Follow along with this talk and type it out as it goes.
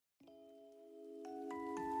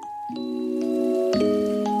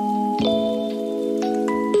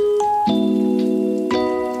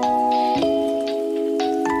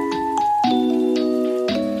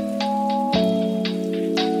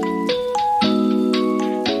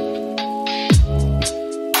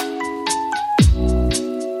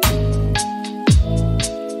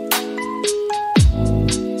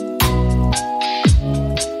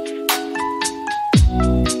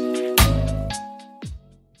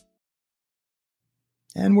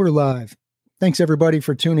And we're live. Thanks everybody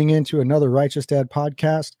for tuning in to another Righteous Dad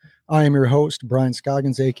podcast. I am your host, Brian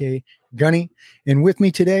Scoggins, aka Gunny. And with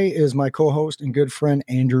me today is my co-host and good friend,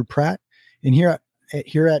 Andrew Pratt. And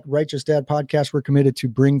here at Righteous Dad podcast, we're committed to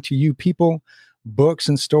bring to you people, books,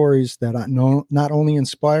 and stories that not only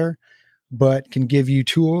inspire, but can give you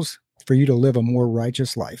tools for you to live a more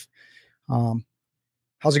righteous life.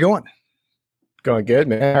 How's it going? Going good,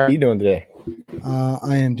 man. How are you doing today?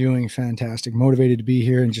 I am doing fantastic. Motivated to be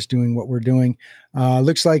here and just doing what we're doing.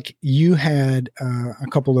 Looks like you had a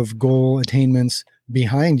couple of goal attainments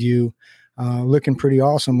behind you, looking pretty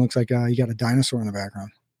awesome. Looks like you got a dinosaur in the background.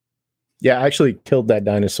 Yeah, I actually killed that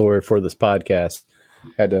dinosaur for this podcast.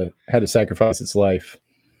 Had to sacrifice its life.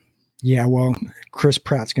 Yeah, well, Chris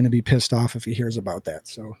Pratt's going to be pissed off if he hears about that.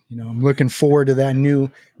 So, I'm looking forward to that new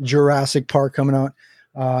Jurassic Park coming out.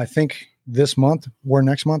 I think this month or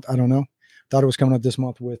next month. I don't know. Thought it was coming up this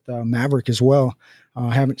month with Maverick as well.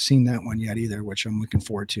 I haven't seen that one yet either, which I'm looking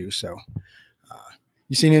forward to. So,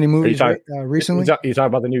 you seen any movies recently? You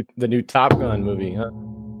talking about the new Top Gun movie, huh?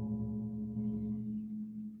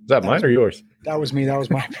 Is that mine or yours? That was me. That was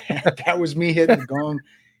my bad. That was me hitting the gong.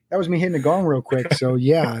 That was me hitting the gong real quick. So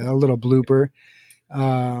yeah, a little blooper.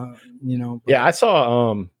 Yeah, I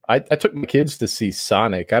saw. I took my kids to see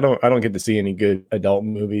Sonic. I don't get to see any good adult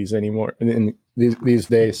movies anymore in these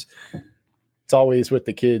days. It's always with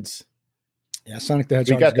the kids. Yeah, Sonic the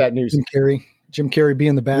Hedgehog. We got that news. Jim Carrey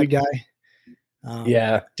being the bad guy.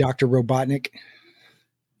 Yeah. Dr. Robotnik.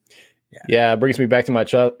 Yeah, it brings me back to my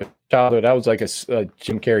childhood. I was like a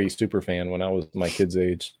Jim Carrey super fan when I was my kid's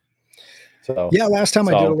age. So yeah, last time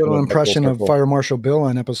I did a little impression of Fire Marshal Bill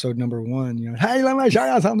on episode number 1. Hey, let me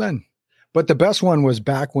show you something. But the best one was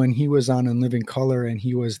back when he was on In Living Color, and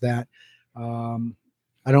he was that. I don't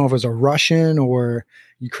know if it was a Russian or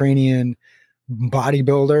Ukrainian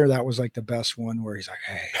bodybuilder. That was like the best one, where he's like,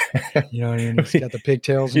 hey, you know what I mean? He's got the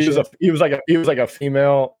pigtails. And he was like a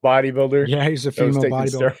female bodybuilder. Yeah, he's a female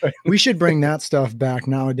bodybuilder. We should bring that stuff back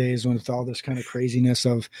nowadays with all this kind of craziness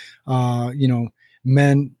of,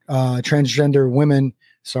 men, transgender women.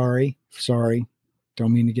 Sorry.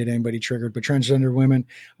 Don't mean to get anybody triggered, but transgender women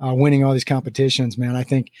winning all these competitions, man. I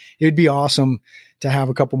think it would be awesome to have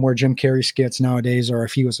a couple more Jim Carrey skits nowadays, or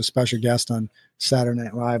if he was a special guest on Saturday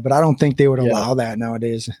Night Live, but I don't think they would allow that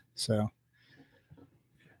nowadays. So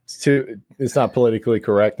it's not politically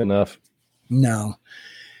correct enough. No,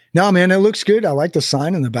 man, it looks good. I like the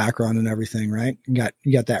sign in the background and everything, right? You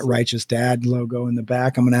got that Righteous Dad logo in the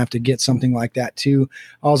back. I'm going to have to get something like that too.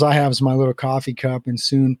 All I have is my little coffee cup, and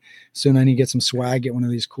soon I need to get some swag, get one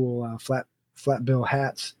of these cool flat bill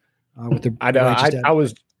hats with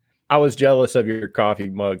the I was jealous of your coffee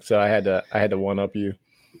mug, so I had to one up you.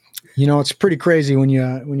 It's pretty crazy when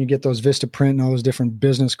you get those Vista Print and all those different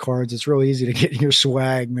business cards. It's really easy to get your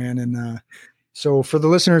swag, man. And so for the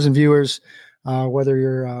listeners and viewers, whether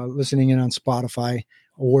you're listening in on Spotify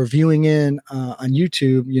or viewing in on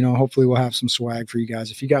YouTube, hopefully we'll have some swag for you guys.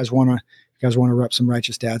 If you guys want to rep some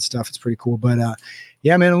Righteous Dad stuff, it's pretty cool. But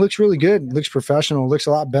yeah, man, it looks really good. It looks professional. It looks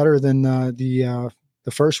a lot better than the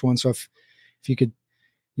first one. So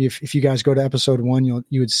if you guys go to episode 1,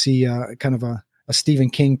 you would see kind of a Stephen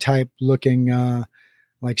King type looking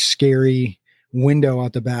like scary window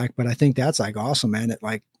out the back. But I think that's like awesome, man.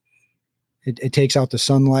 It takes out the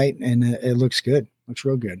sunlight, and it looks good. Looks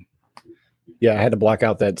real good. Yeah, I had to block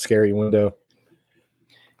out that scary window.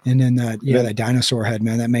 And then that dinosaur head,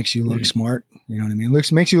 man, that makes you look smart. You know what I mean?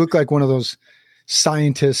 Makes you look like one of those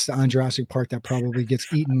scientists on Jurassic Park that probably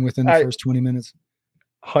gets eaten within the first 20 minutes.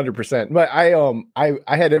 100%. But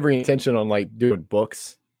I had every intention on like doing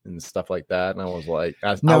books and stuff like that, and I was like,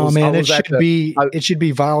 it should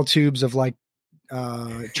be vial tubes of like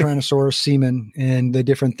Tyrannosaurus semen and the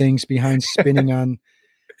different things behind spinning on,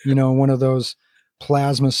 one of those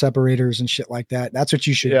plasma separators and shit like that. That's what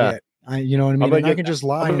you should get. You know what I mean? And I can just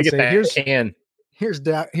lie and say, here's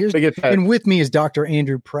and with me is Dr.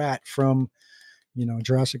 Andrew Pratt from,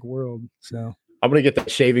 Jurassic World. So I'm going to get that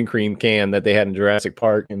shaving cream can that they had in Jurassic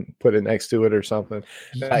Park and put it next to it or something.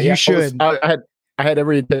 You should. I had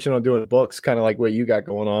every intention on doing books, kind of like what you got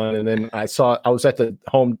going on. And then I was at the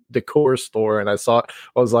home decor store, and I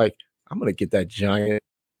was like, I'm going to get that giant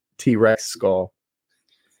T-Rex skull.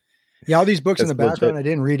 Yeah, all these books in the background, I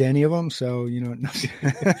didn't read any of them. So,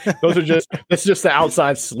 that's just the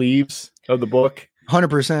outside sleeves of the book.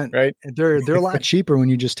 100%. Right. They're a lot cheaper when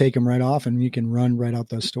you just take them right off, and you can run right out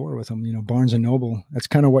the store with them. Barnes and Noble. That's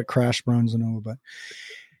kind of what crashed Barnes and Noble. But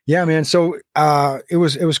Yeah, man. So it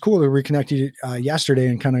was cool to reconnect you yesterday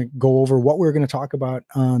and kind of go over what we were going to talk about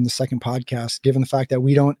on the second podcast, given the fact that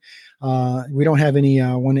we don't have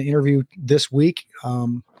anyone to interview this week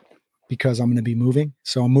because I'm going to be moving.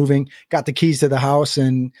 So I'm moving, got the keys to the house,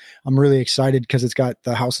 and I'm really excited because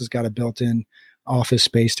the house has got a built-in office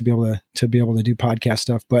space to be able to do podcast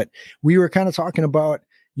stuff. But we were kind of talking about,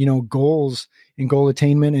 goals and goal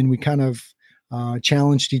attainment, and we kind of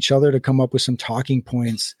challenged each other to come up with some talking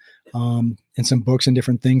points and some books and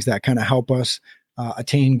different things that kind of help us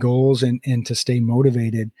attain goals and to stay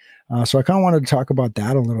motivated. So I kind of wanted to talk about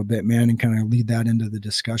that a little bit, man, and kind of lead that into the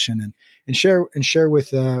discussion and share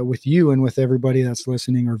with you and with everybody that's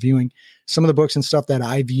listening or viewing some of the books and stuff that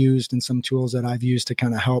I've used and some tools that I've used to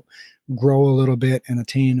kind of help grow a little bit and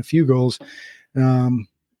attain a few goals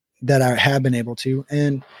that I have been able to.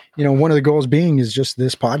 And, one of the goals being is just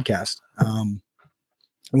this podcast,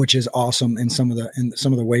 which is awesome in some of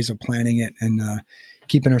the ways of planning it and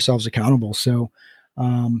keeping ourselves accountable. So,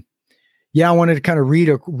 I wanted to kind of read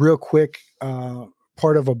a real quick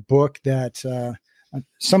part of a book that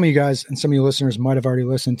some of you guys and some of you listeners might have already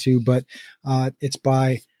listened to, but it's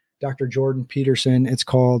by Dr. Jordan Peterson. It's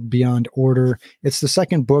called Beyond Order. It's the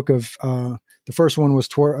second book of the first one was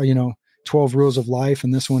 12 Rules of Life,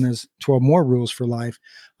 and this one is 12 More Rules for Life,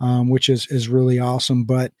 which is really awesome.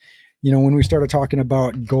 But when we started talking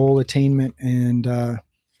about goal attainment and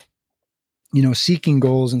seeking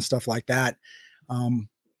goals and stuff like that, one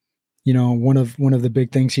of the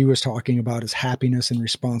big things he was talking about is happiness and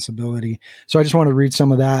responsibility. So I just want to read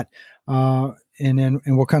some of that, and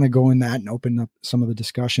we'll kind of go in that and open up some of the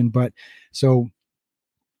discussion. But so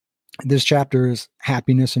this chapter is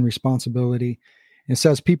happiness and responsibility. It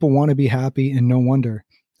says, people want to be happy, and no wonder.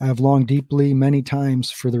 I have longed deeply many times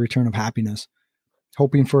for the return of happiness,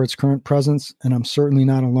 hoping for its current presence, and I'm certainly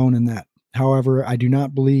not alone in that. However, I do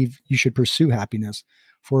not believe you should pursue happiness,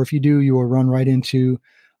 for if you do, you will run right into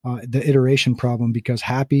the iteration problem, because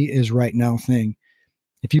happy is right now thing.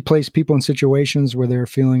 If you place people in situations where they're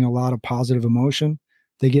feeling a lot of positive emotion,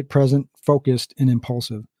 they get present, focused, and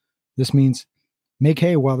impulsive. This means make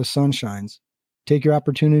hay while the sun shines. Take your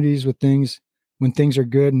opportunities with things when things are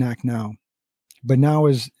good and act now. But now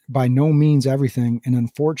is by no means everything, and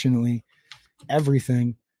unfortunately,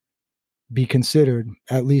 everything be considered,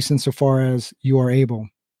 at least insofar as you are able.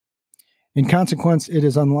 In consequence, it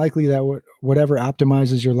is unlikely that whatever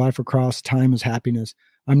optimizes your life across time is happiness.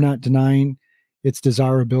 I'm not denying its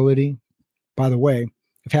desirability. By the way,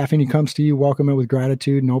 if happiness comes to you, welcome it with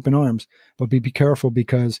gratitude and open arms, but be careful,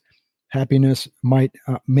 because happiness might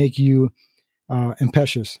make you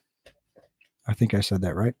impetuous. I think I said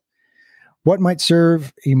that right. What might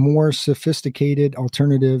serve a more sophisticated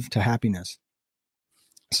alternative to happiness?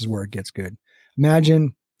 This is where it gets good.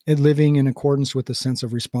 Imagine it living in accordance with a sense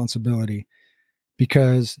of responsibility,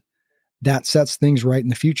 because that sets things right in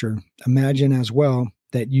the future. Imagine as well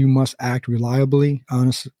that you must act reliably,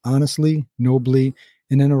 honestly, nobly,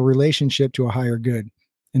 and in a relationship to a higher good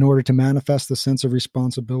in order to manifest the sense of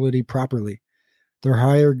responsibility properly. The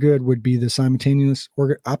higher good would be the simultaneous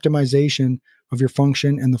optimization of your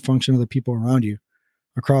function and the function of the people around you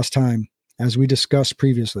across time, as we discussed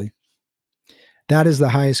previously. That is the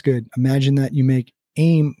highest good. Imagine that you make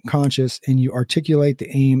aim conscious and you articulate the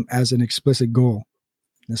aim as an explicit goal.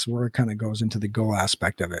 This is where it kind of goes into the goal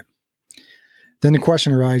aspect of it. Then the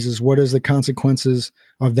question arises, what is the consequences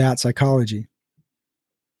of that psychology?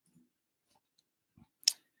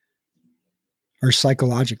 Or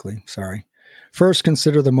psychologically, sorry. First,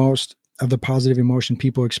 consider the most of the positive emotion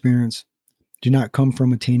people experience do not come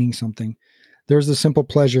from attaining something. There's the simple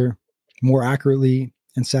pleasure, more accurately,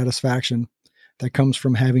 and satisfaction that comes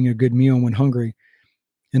from having a good meal when hungry.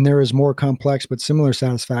 And there is more complex but similar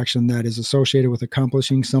satisfaction that is associated with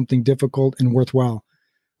accomplishing something difficult and worthwhile.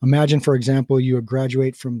 Imagine, for example, you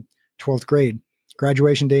graduate from 12th grade.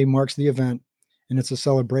 Graduation day marks the event, and it's a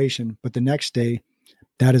celebration, but the next day,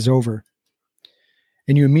 that is over.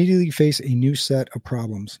 And you immediately face a new set of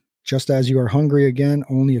problems. Just as you are hungry again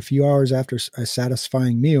only a few hours after a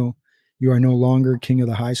satisfying meal, you are no longer king of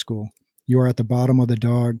the high school. You are at the bottom of the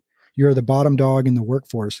dog. You are the bottom dog in the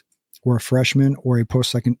workforce, or a freshman, or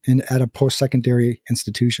at a post-secondary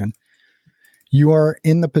institution. You are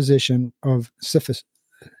in the position of Sisyphus.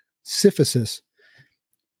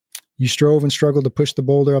 You strove and struggled to push the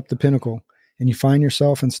boulder up the pinnacle, and you find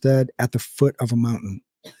yourself instead at the foot of a mountain.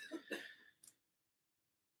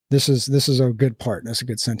 This is a good part. That's a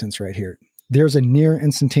good sentence right here. There's a near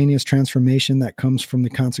instantaneous transformation that comes from the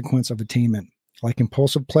consequence of attainment. Like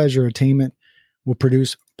impulsive pleasure, attainment will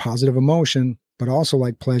produce positive emotion, but also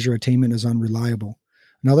like pleasure, attainment is unreliable.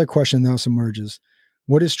 Another question thus emerges.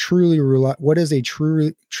 What is a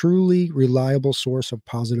truly reliable source of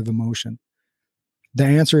positive emotion? The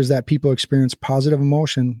answer is that people experience positive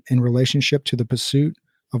emotion in relationship to the pursuit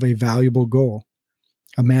of a valuable goal.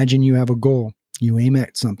 Imagine you have a goal, you aim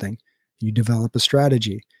at something, you develop a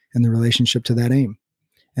strategy in the relationship to that aim,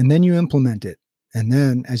 and then you implement it. And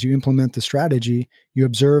then as you implement the strategy, you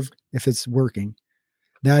observe if it's working.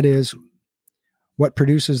 That is what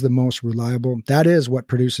produces the most reliable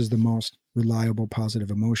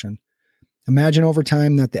positive emotion. Imagine over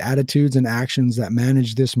time that the attitudes and actions that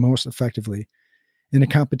manage this most effectively in a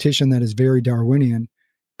competition that is very Darwinian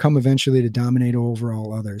come eventually to dominate over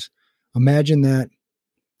all others. Imagine that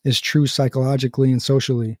is true psychologically and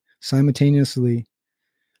socially simultaneously.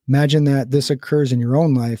 Imagine that this occurs in your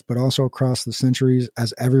own life, but also across the centuries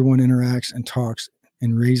as everyone interacts and talks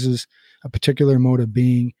and raises a particular mode of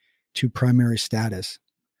being to primary status.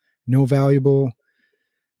 No valuable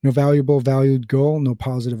valued goal, no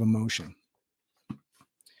positive emotion.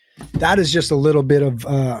 That is just a little bit of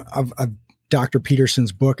Dr.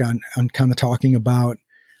 Peterson's book on kind of talking about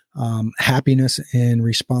happiness and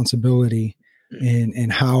responsibility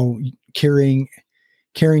and how carrying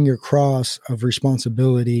your cross of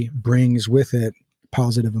responsibility brings with it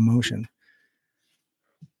positive emotion.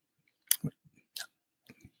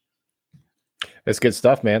 That's good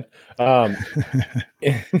stuff, man. So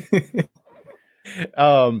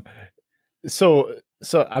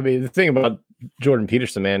I mean, the thing about Jordan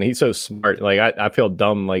Peterson, man, he's so smart. Like I feel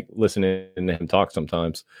dumb like listening to him talk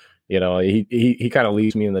sometimes. You know, he kind of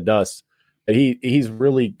leaves me in the dust. But he's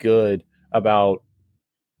really good about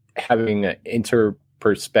having an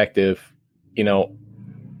interperspective, you know,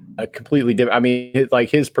 a completely different. I mean, like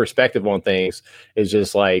his perspective on things is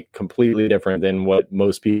just like completely different than what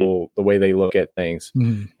most people, the way they look at things.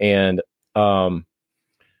 Mm-hmm. And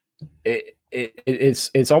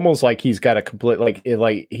it's almost like he's got a complete like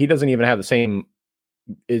he doesn't even have the same.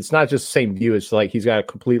 It's not just the same view. It's like he's got a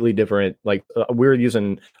completely different, like we're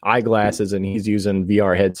using eyeglasses and he's using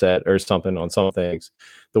VR headset or something on some things,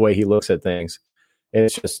 the way he looks at things. And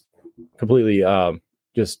it's just completely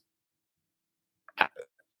just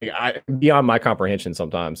beyond my comprehension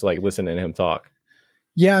sometimes, like listening to him talk.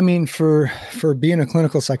 Yeah, I mean, for being a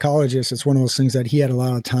clinical psychologist, it's one of those things that he had a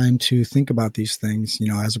lot of time to think about these things, you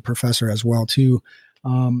know, as a professor as well too.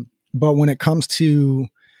 But when it comes to,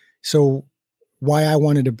 so why I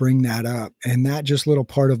wanted to bring that up, and that just little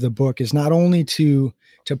part of the book is not only to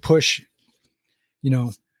push, you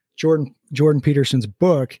know, Jordan Peterson's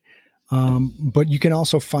book, but you can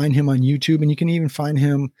also find him on YouTube, and you can even find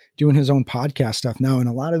him doing his own podcast stuff now. And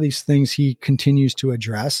a lot of these things he continues to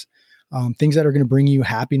address, things that are going to bring you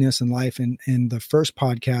happiness in life. And in the first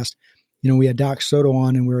podcast, you know, we had Doc Soto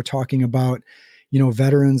on, and we were talking about, you know,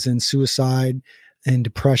 veterans and suicide and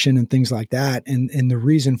depression and things like that. And the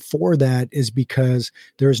reason for that is because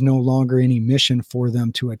there's no longer any mission for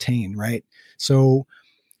them to attain, right? So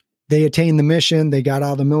they attained the mission, they got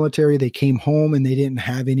out of the military, they came home, and they didn't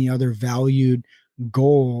have any other valued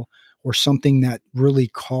goal or something that really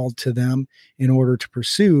called to them in order to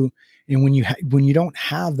pursue. And when you don't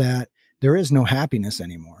have that, there is no happiness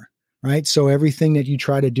anymore, right? So everything that you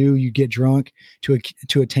try to do, you get drunk to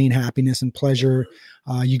attain happiness and pleasure.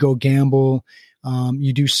 You go gamble.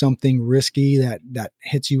 You do something risky that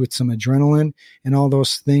hits you with some adrenaline, and all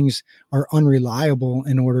those things are unreliable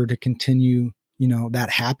in order to continue, you know, that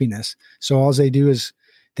happiness. So all they do is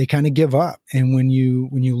they kind of give up. And when you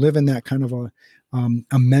live in that kind of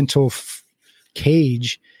a mental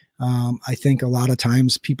cage, I think a lot of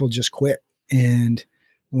times people just quit. And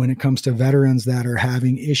when it comes to veterans that are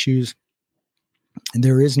having issues,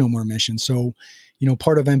 there is no more mission. So, you know,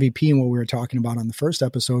 part of MVP and what we were talking about on the first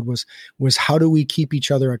episode was how do we keep each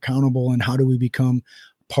other accountable, and how do we become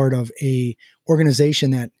part of a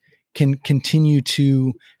organization that can continue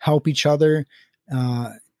to help each other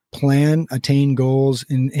plan, attain goals,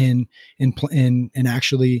 and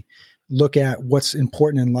actually look at what's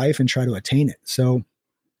important in life and try to attain it. So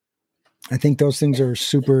I think those things are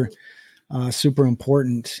super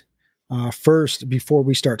important. First, before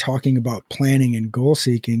we start talking about planning and goal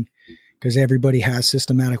seeking, because everybody has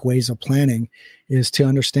systematic ways of planning, is to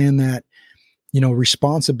understand that, you know,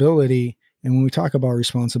 responsibility. And when we talk about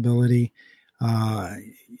responsibility,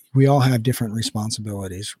 we all have different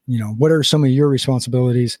responsibilities. You know, what are some of your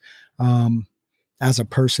responsibilities as a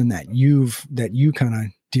person that you kind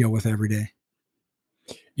of deal with every day?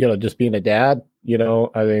 You know, just being a dad, you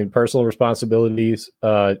know, I mean, personal responsibilities,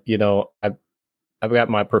 you know, I've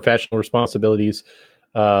got my professional responsibilities,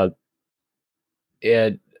 and,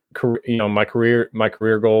 you know, my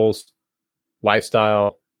career goals,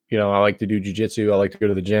 lifestyle. You know, I like to do jujitsu. I like to go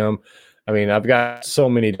to the gym. I mean, I've got so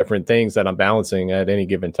many different things that I'm balancing at any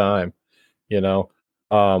given time, you know.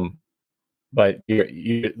 But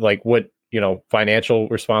you like what, financial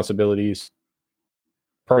responsibilities,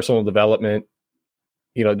 personal development,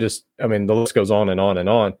 just, I mean, the list goes on and on and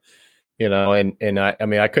on, and I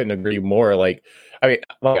mean, I couldn't agree more. Like, I mean,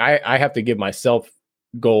 like I have to give myself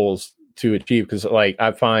goals to achieve, because like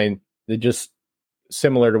I find that, just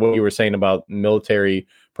similar to what you were saying about military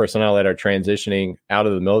personnel that are transitioning out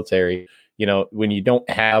of the military, when you don't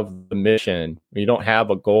have the mission, when you don't have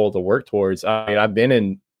a goal to work towards. I mean, I've been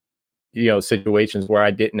in, situations where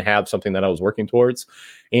I didn't have something that I was working towards,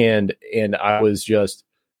 and I was just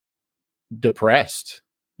depressed,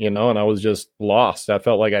 and I was just lost. I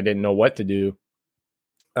felt like I didn't know what to do.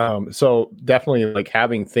 So definitely, like,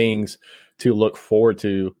 having things to look forward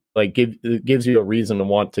to, like, it gives you a reason to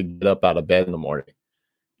want to get up out of bed in the morning.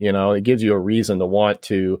 It gives you a reason to want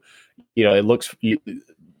to,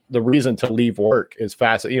 the reason to leave work as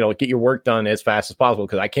fast, get your work done as fast as possible.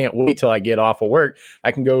 Cause I can't wait till I get off of work.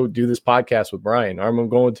 I can go do this podcast with Brian, or I'm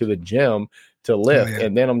going to the gym to lift.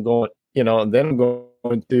 And then I'm going,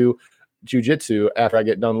 to jujitsu after I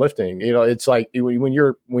get done lifting. It's like when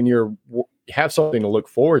you're have something to look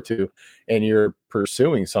forward to and you're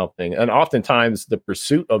pursuing something. And oftentimes the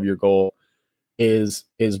pursuit of your goal has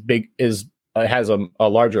a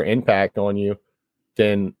larger impact on you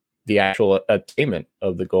than the actual attainment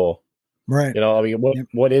of the goal. Right. I mean,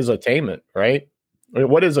 what is attainment, right? I mean,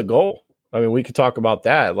 what is a goal? I mean, we could talk about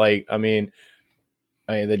that. Like, I mean,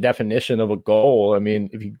 the definition of a goal, I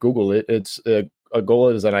mean, if you Google it, it's a goal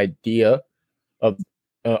is an idea of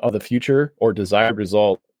the future or desired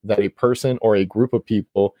result that a person or a group of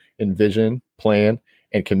people envision, plan,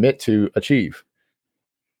 and commit to achieve.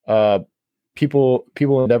 People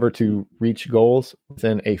endeavor to reach goals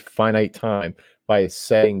within a finite time by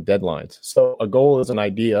setting deadlines. So a goal is an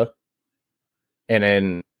idea, and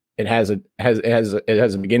then it has a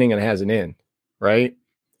beginning and it has an end, right?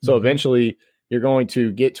 Mm-hmm. So eventually you're going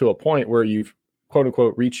to get to a point where you've, quote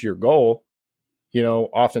unquote, reached your goal,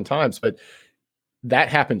 oftentimes, but that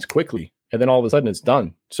happens quickly. And then all of a sudden it's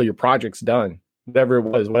done. So your project's done,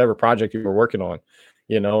 whatever project you were working on,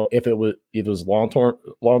 if it was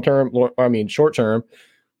short term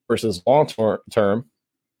versus long term,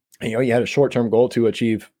 you had a short term goal to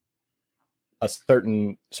achieve a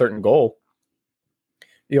certain goal.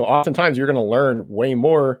 Oftentimes you're going to learn way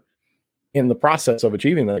more in the process of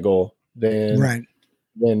achieving that goal than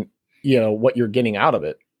what you're getting out of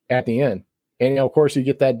it at the end. And of course you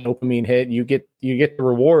get that dopamine hit, you get the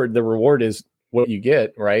reward. The reward is what you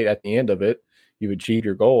get right at the end of it. You've achieved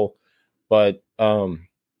your goal. But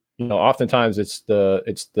oftentimes it's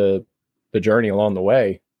the journey along the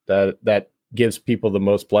way that gives people the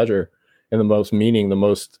most pleasure and the most meaning, the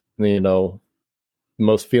most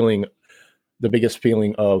feeling, the biggest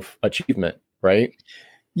feeling of achievement, right?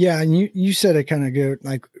 Yeah, and you said it kind of good.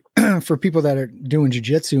 Like for people that are doing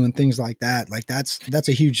jiu-jitsu and things like that, like that's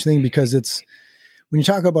a huge thing, because it's, when you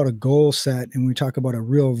talk about a goal set and we talk about a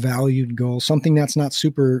real valued goal, something that's not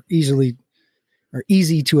super easy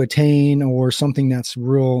to attain, or something that's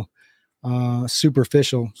real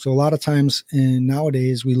superficial. So a lot of times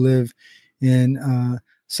nowadays we live in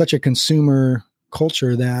such a consumer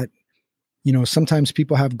culture that, sometimes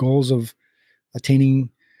people have goals of attaining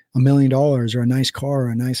 $1 million or a nice car or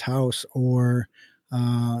a nice house, or,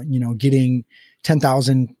 getting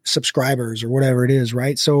 10,000 subscribers or whatever it is.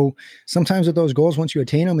 Right. So sometimes with those goals, once you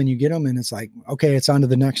attain them and you get them, and it's like, okay, it's on to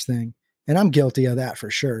the next thing. And I'm guilty of that for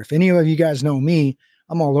sure. If any of you guys know me,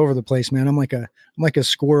 I'm all over the place, man. I'm like a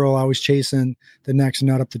squirrel, always chasing the next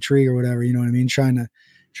nut up the tree or whatever, you know what I mean? Trying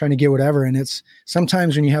to get whatever. And it's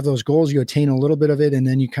sometimes when you have those goals, you attain a little bit of it and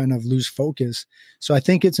then you kind of lose focus. So I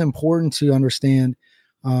think it's important to understand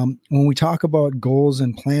when we talk about goals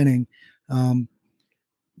and planning,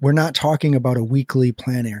 we're not talking about a weekly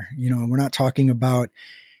planner. We're not talking about,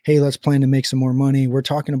 hey, let's plan to make some more money. We're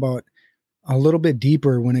talking about a little bit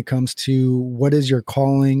deeper when it comes to what is your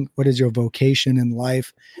calling, what is your vocation in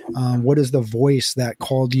life, what is the voice that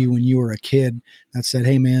called you when you were a kid that said,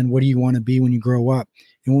 hey, man, what do you want to be when you grow up?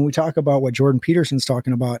 And when we talk about what Jordan Peterson's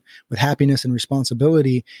talking about with happiness and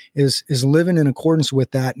responsibility is living in accordance with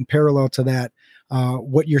that and parallel to that,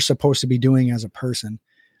 what you're supposed to be doing as a person.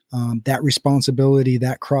 That responsibility,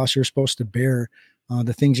 that cross you're supposed to bear,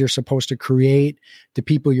 the things you're supposed to create, the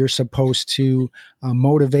people you're supposed to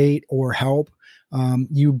motivate or help.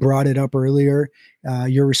 You brought it up earlier,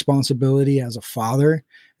 your responsibility as a father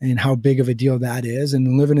and how big of a deal that is,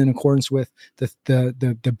 and living in accordance with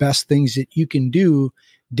the best things that you can do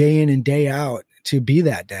day in and day out to be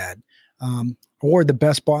that dad. or the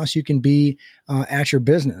best boss you can be at your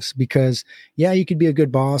business. Because yeah, you could be a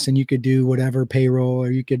good boss and you could do whatever payroll,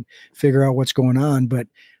 or you could figure out what's going on. But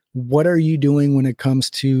what are you doing when it comes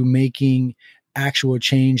to making actual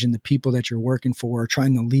change in the people that you're working for, or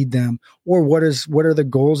trying to lead them? Or what are the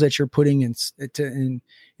goals that you're putting in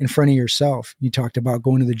front of yourself? You talked about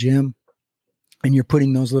going to the gym, and you're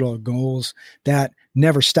putting those little goals that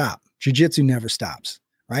never stop. Jiu-jitsu never stops,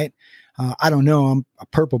 right? I don't know, I'm a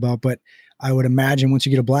purple belt, but I would imagine once you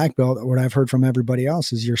get a black belt, what I've heard from everybody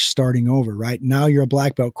else is you're starting over, right? Now you're a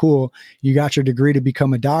black belt. Cool. You got your degree to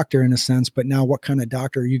become a doctor in a sense, but now what kind of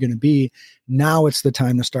doctor are you going to be? Now it's the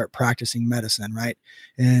time to start practicing medicine, right?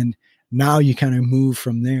 And now you kind of move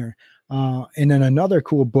from there. And then another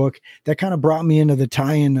cool book that kind of brought me into the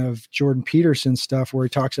tie-in of Jordan Peterson stuff, where he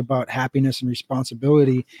talks about happiness and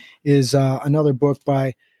responsibility, is another book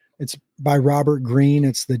by Robert Greene.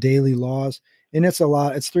 It's The Daily Laws. And it's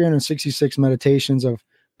 366 meditations of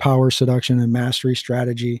power, seduction, and mastery,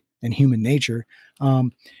 strategy, and human nature.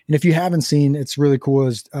 And if you haven't seen, it's really cool,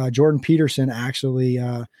 is Jordan Peterson actually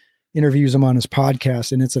interviews him on his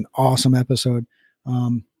podcast, and it's an awesome episode.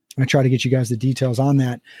 I try to get you guys the details on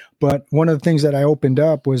that. But one of the things that I opened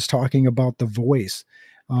up was talking about the voice.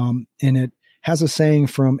 And it has a saying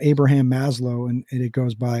from Abraham Maslow, and it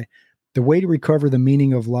goes by, the way to recover the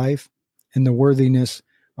meaning of life and the worthiness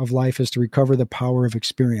of life is to recover the power of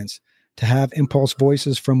experience, to have impulse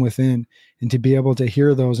voices from within, and to be able to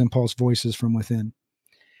hear those impulse voices from within.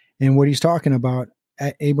 And what he's talking about,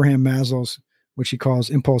 Abraham Maslow's, which he calls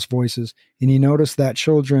impulse voices. And he noticed that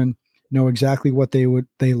children know exactly what they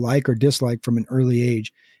like or dislike from an early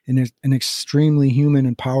age, and it's an extremely human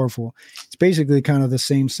and powerful. It's basically kind of the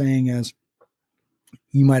same saying as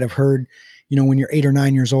you might have heard, when you're 8 or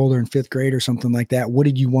 9 years old or in 5th grade or something like that. What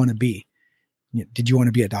did you want to be? Did you want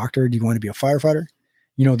to be a doctor? Do you want to be a firefighter?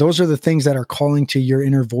 Those are the things that are calling to your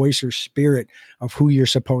inner voice or spirit of who you're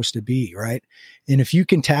supposed to be, right? And if you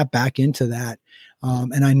can tap back into that,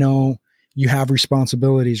 and I know you have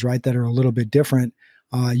responsibilities, right, that are a little bit different.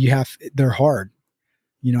 They're hard.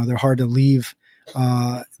 They're hard to leave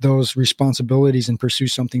those responsibilities and pursue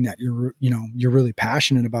something that you're really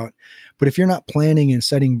passionate about. But if you're not planning and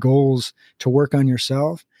setting goals to work on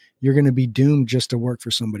yourself, you're going to be doomed just to work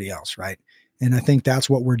for somebody else, right? And I think that's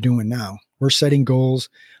what we're doing now. We're setting goals.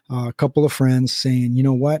 A couple of friends saying, you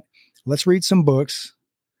know what? Let's read some books.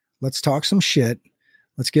 Let's talk some shit.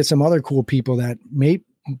 Let's get some other cool people that may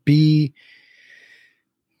be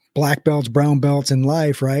black belts, brown belts in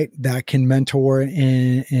life, right? That can mentor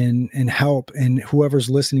and help. And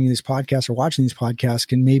whoever's listening to these podcasts or watching these podcasts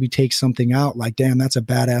can maybe take something out like, damn, that's a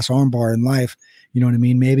badass armbar in life. You know what I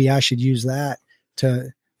mean? Maybe I should use that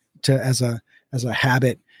to as a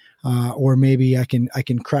habit. Or maybe I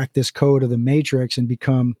can crack this code of the matrix and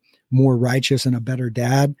become more righteous and a better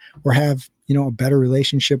dad, or have, a better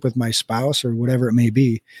relationship with my spouse or whatever it may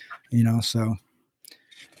be, so.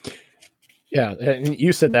 Yeah. And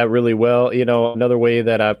you said that really well. Another way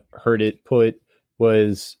that I've heard it put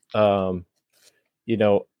was, I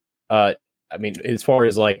mean, as far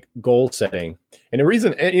as like goal setting, and the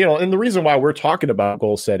reason why we're talking about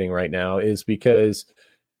goal setting right now is because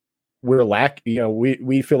we're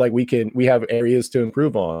we feel like we have areas to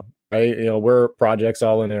improve on, right? We're projects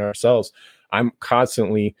all in ourselves. I'm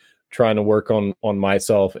constantly trying to work on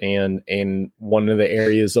myself, and one of the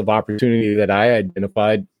areas of opportunity that I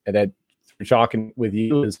identified and that through talking with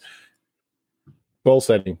you is goal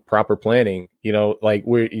setting, proper planning. Like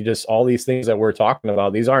just all these things that we're talking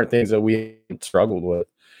about, these aren't things that we struggled with.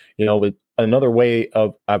 But another way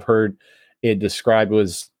I've heard it described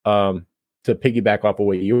was, to piggyback off of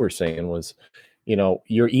what you were saying was,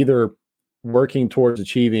 you're either working towards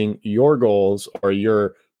achieving your goals, or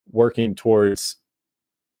you're working towards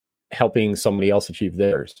helping somebody else achieve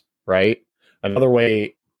theirs, right? Another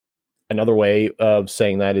way of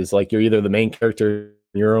saying that is like, you're either the main character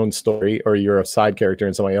in your own story, or you're a side character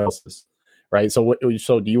in somebody else's, right? So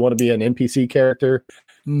do you want to be an NPC character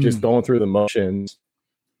just going through the motions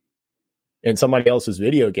in somebody else's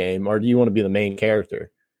video game, or do you want to be the main character?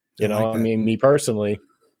 I mean, me personally,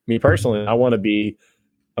 I want to be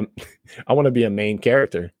a main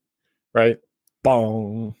character, right?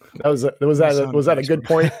 Bong. Was that a good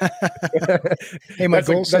point? Hey, my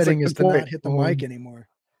goal setting is to not hit the mic anymore.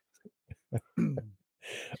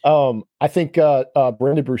 I think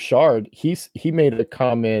Brendon Burchard, he made a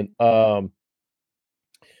comment.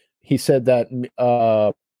 He said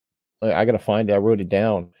that I gotta find it. I wrote it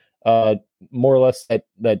down. More or less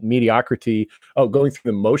that mediocrity, going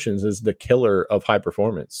through the motions is the killer of high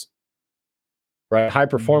performance, right? High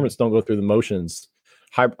performance don't go through the motions.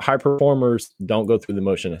 High performers don't go through the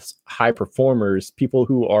motions. High performers, people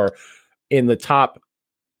who are in the top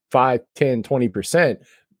 5, 10, 20%,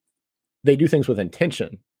 they do things with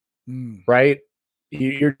intention, right?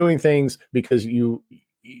 You're doing things because you're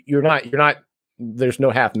not, there's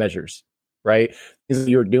no half measures, right?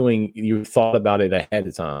 You're doing, you thought about it ahead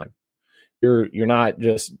of time. You're not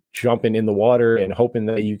just jumping in the water and hoping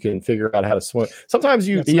that you can figure out how to swim. Sometimes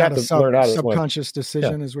you have to learn how to swim. Subconscious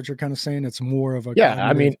decision is what you're kind of saying. It's more of a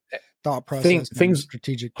thought process, things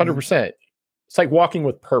strategic. 100%. It's like walking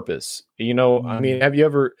with purpose. You know, I mean, have you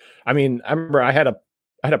ever? I mean, I remember I had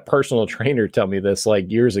a personal trainer tell me this like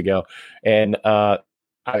years ago, and I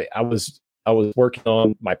was working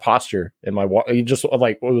on my posture and my walk. Just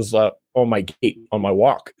like it was on my gait on my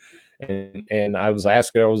walk. And I was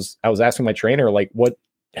asking my trainer, like,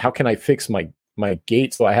 how can I fix my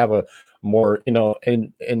gait so I have a more, you know,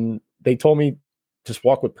 and they told me just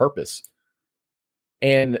walk with purpose.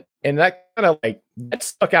 And that kind of like, that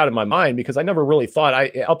stuck out in my mind because I never really thought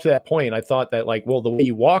up to that point, I thought that like, well, the way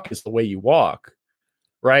you walk is the way you walk,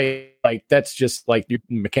 right? Like, that's just like your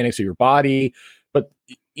mechanics of your body. But,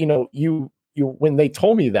 you know, you, when they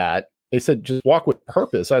told me that, they said, just walk with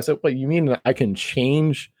purpose. I said, well, you mean I can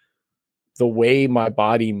change the way my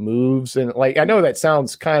body moves? And like, I know that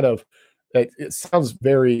sounds it sounds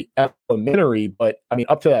very elementary, but I mean,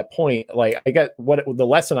 up to that point, like the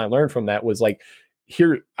lesson I learned from that was like,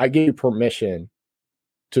 here, I gave you permission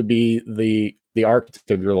to be the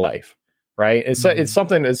architect of your life. Right. It's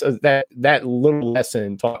something that little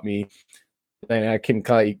lesson taught me, and I can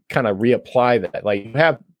kind of reapply that. Like, you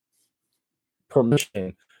have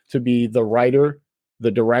permission to be the writer,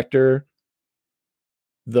 the director,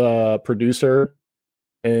 the producer,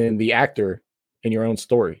 and the actor in your own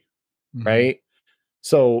story. Right.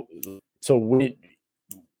 So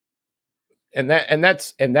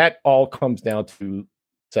that all comes down to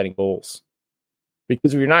setting goals,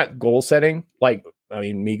 because if you're not goal setting, like, I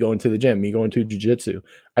mean, me going to the gym, me going to jiu-jitsu,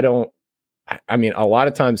 I mean, a lot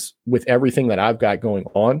of times with everything that I've got going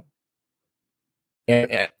on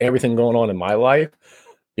and everything going on in my life,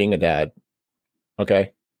 being a dad,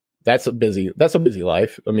 okay, that's a busy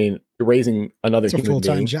life. I mean, you're raising another human being. That's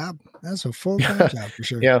a full-time job. That's a full-time job for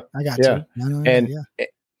sure. Yeah. I got you.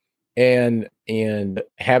 And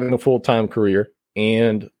having a full-time career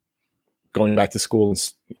and going back to school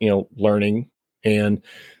and, you know, learning and,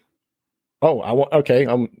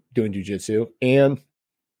 I'm doing jiu-jitsu.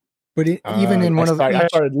 But even in I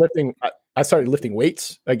started lifting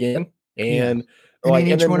weights again. And in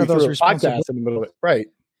each one of those responsibilities in the middle of it. Right.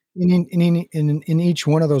 In each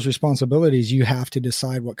one of those responsibilities, you have to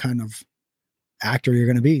decide what kind of actor you're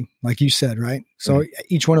going to be, like you said, right? So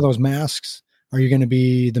each one of those masks, are you going to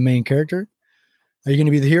be the main character? Are you going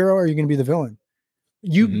to be the hero? Or are you going to be the villain?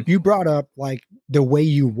 You brought up like the way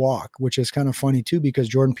you walk, which is kind of funny too, because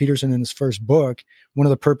Jordan Peterson in his first book, one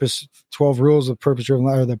of the 12 rules of purpose-driven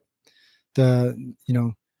life, or the you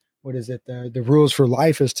know, what is it? The rules for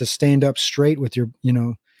life is to stand up straight with your, you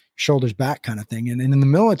know, shoulders back kind of thing. And in the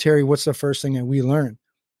military, what's the first thing that we learn?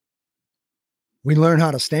 We learn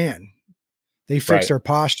how to stand. They fix our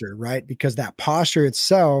posture, right? Because that posture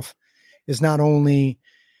itself is not only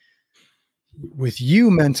with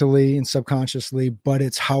you mentally and subconsciously, but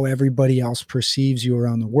it's how everybody else perceives you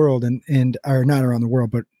around the world and or not around the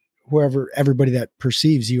world, but everybody that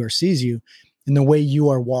perceives you or sees you and the way you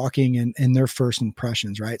are walking and their first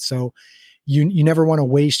impressions, right? So you never want to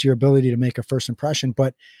waste your ability to make a first impression.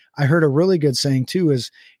 But I heard a really good saying too,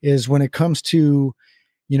 is when it comes to,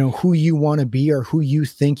 you know, who you want to be or who you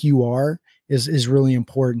think you are is really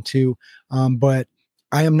important too. But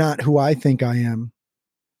I am not who I think I am.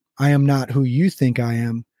 I am not who you think I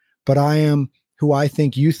am, but I am who I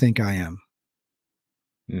think you think I am.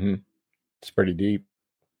 It's pretty deep.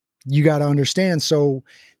 You got to understand. So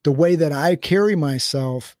the way that I carry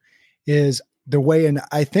myself is the way, and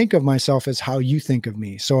I think of myself as how you think of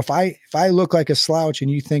me. So if I look like a slouch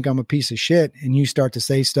and you think I'm a piece of shit and you start to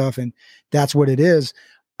say stuff and that's what it is,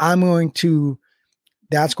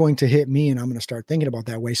 that's going to hit me and I'm going to start thinking about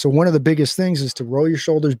that way. So one of the biggest things is to roll your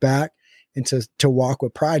shoulders back and to walk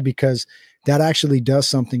with pride, because that actually does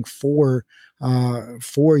something for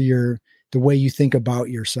the way you think about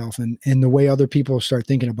yourself and the way other people start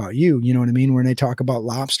thinking about you. You know what I mean? When they talk about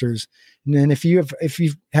lobsters. And then if you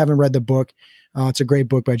haven't read the book, it's a great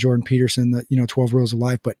book by Jordan Peterson, 12 Rules of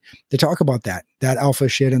Life, but they talk about that alpha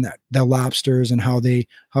shit and the lobsters and how they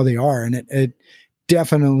are. And it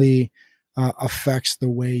definitely affects the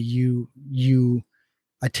way you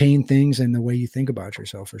attain things and the way you think about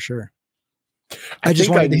yourself, for sure. I just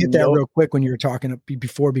wanted to hit that real quick when you were talking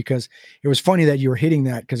before, because it was funny that you were hitting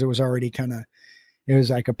that, because it was already kind of, it was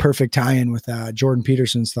like a perfect tie-in with Jordan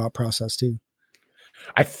Peterson's thought process too.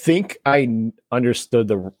 I think I understood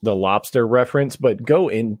the lobster reference, but go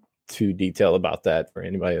into detail about that for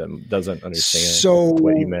anybody that doesn't understand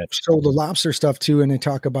what you meant. So the lobster stuff too, and they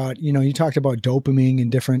talk about, you talked about dopamine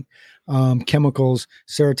and different chemicals,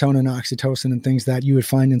 serotonin, oxytocin, and things that you would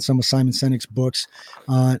find in some of Simon Sinek's books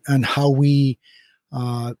on how we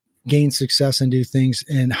gain success and do things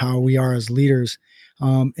and how we are as leaders,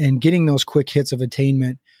 and getting those quick hits of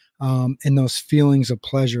attainment. And those feelings of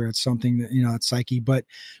pleasure, it's something that, it's psyche, but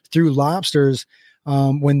through lobsters,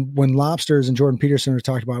 when lobsters, and Jordan Peterson was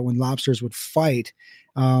talking about, when lobsters would fight,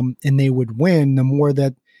 and they would win, the more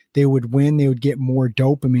that they would win, they would get more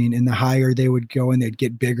dopamine, and the higher they would go, and they'd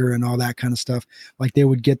get bigger and all that kind of stuff. Like they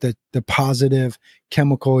would get the positive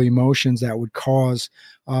chemical emotions that would cause,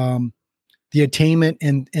 the attainment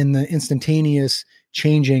and the instantaneous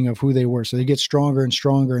changing of who they were. So they get stronger and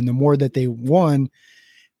stronger. And the more that they won,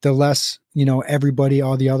 the less, everybody,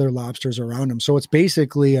 all the other lobsters around them. So it's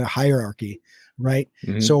basically a hierarchy, right?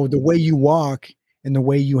 Mm-hmm. So the way you walk and the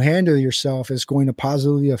way you handle yourself is going to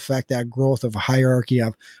positively affect that growth of a hierarchy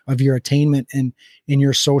of your attainment and in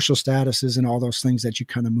your social statuses and all those things that you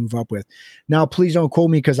kind of move up with. Now, please don't quote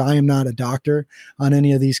me, because I am not a doctor on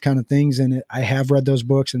any of these kind of things. And I have read those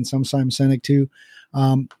books and some Simon Sinek too.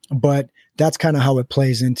 But that's kind of how it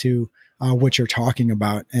plays into what you're talking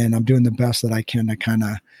about. And I'm doing the best that I can to kind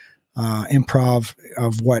of improv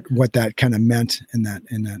of what that kind of meant in that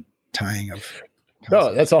tying of concepts.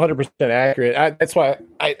 No, that's 100% accurate. That's why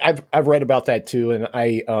I've read about that too. And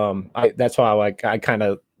I that's why I kind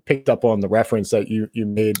of picked up on the reference that you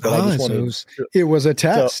made, but I just wanted it was a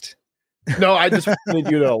test. So, no, I just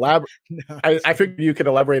wanted you to elaborate. No, I figured you could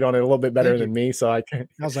elaborate on it a little bit better than me. So I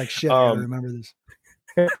was like, shit, I remember this.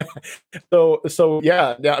 So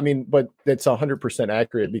yeah, I mean, but it's 100%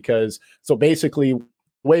 accurate, because so basically the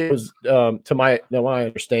way it was, to my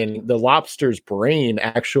understanding, the lobster's brain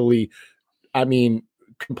actually, I mean,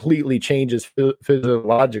 completely changes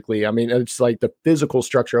physiologically. I mean, it's like the physical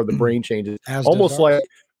structure of the brain changes, almost like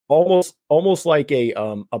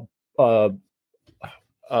a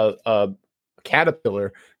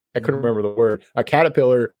caterpillar. I couldn't remember the word. A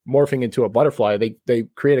caterpillar morphing into a butterfly. They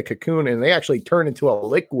create a cocoon and they actually turn into a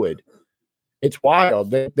liquid. It's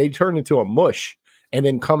wild. They turn into a mush and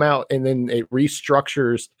then come out, and then it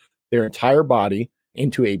restructures their entire body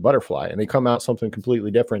into a butterfly, and they come out something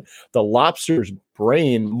completely different. The lobster's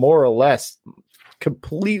brain more or less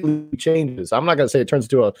completely changes. I'm not going to say it turns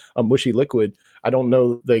into a mushy liquid. I don't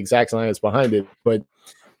know the exact science behind it, but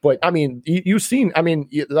I mean, you've seen, I mean,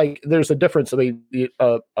 like there's a difference. I mean,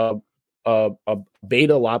 a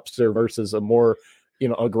beta lobster versus a more,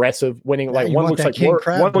 aggressive winning. Like one looks like king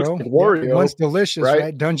crab, one looks like Wario. Yeah, one's delicious,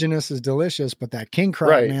 right? Dungeness is delicious, but that king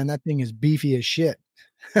crab, man, that thing is beefy as shit.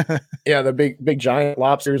 Yeah, the big giant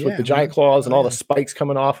lobsters with the giant claws and all the spikes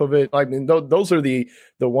coming off of it. I mean, those are the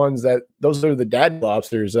ones those are the dad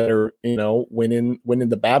lobsters that are, winning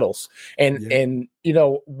the battles. And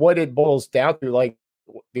what it boils down to, like,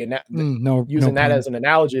 using that as an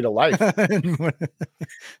analogy to life.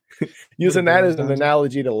 Using that as an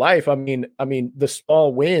analogy to life. I mean, the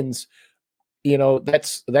small wins,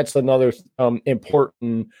 that's another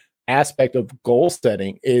important aspect of goal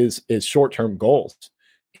setting is short-term goals.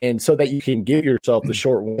 And so that you can give yourself the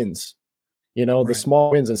short wins, the small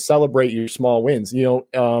wins, and celebrate your small wins,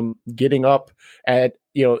 getting up at,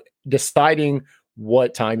 deciding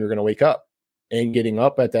what time you're going to wake up and getting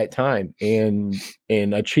up at that time and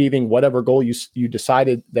achieving whatever goal you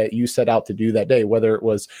decided that you set out to do that day, whether it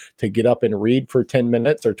was to get up and read for 10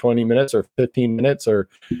 minutes or 20 minutes or 15 minutes or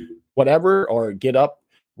whatever, or get up,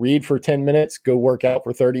 read for 10 minutes, go work out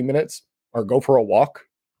for 30 minutes, or go for a walk.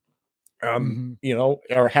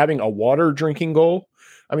 Or having a water drinking goal.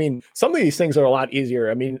 I mean, some of these things are a lot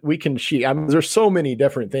easier. I mean, we can cheat. I mean, there's so many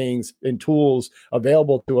different things and tools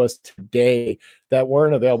available to us today that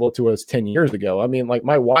weren't available to us 10 years ago. I mean, like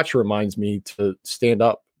my watch reminds me to stand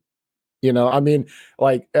up.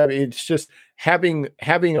 It's just having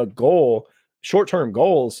a goal, short-term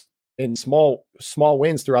goals and small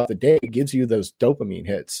wins throughout the day gives you those dopamine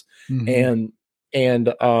hits. Mm-hmm.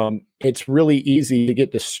 And it's really easy to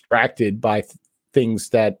get distracted by things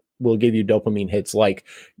that will give you dopamine hits, like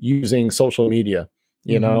using social media,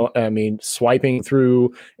 I mean, swiping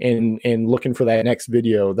through and looking for that next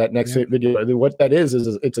video, video. What that is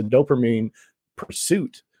it's a dopamine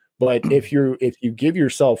pursuit. But if you give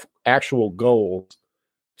yourself actual goals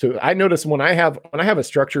I notice when I have a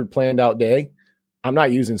structured, planned out day, I'm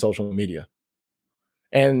not using social media.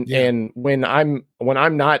 And when I'm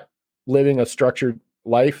not living a structured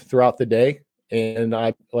life throughout the day, and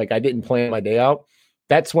I didn't plan my day out,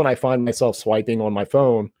 that's when I find myself swiping on my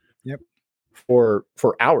phone. Yep. For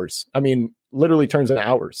hours. I mean, literally turns into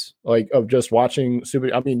hours like of just watching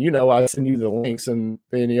stupid. I mean, I send you the links and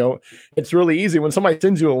it's really easy when somebody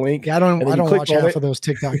sends you a link. Yeah, I don't watch half of those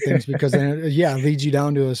TikTok things because then it leads you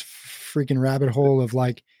down to a freaking rabbit hole of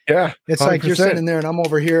like, yeah, it's 100%. Like you're sitting there and I'm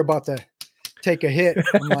over here about to take a hit.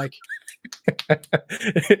 I'm like,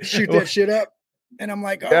 shoot that shit up. And I'm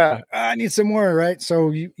like, I need some more. Right.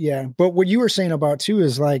 So but what you were saying about too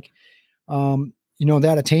is like,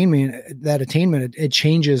 that attainment, it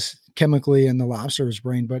changes chemically in the lobster's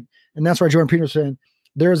brain. And that's why Jordan Peterson,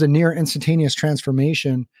 there is a near instantaneous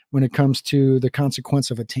transformation when it comes to the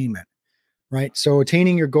consequence of attainment, right? So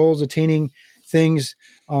attaining your goals, attaining things,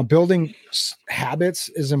 building habits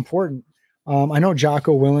is important. I know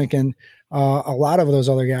Jocko Willink and a lot of those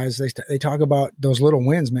other guys, they talk about those little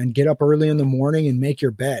wins, man. Get up early in the morning and make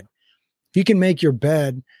your bed. If you can make your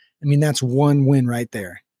bed, I mean, that's one win right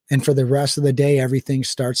there. And for the rest of the day, everything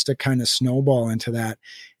starts to kind of snowball into that.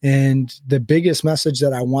 And the biggest message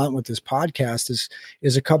that I want with this podcast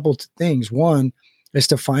is a couple of things. One is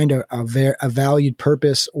to find a valued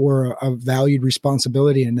purpose or a valued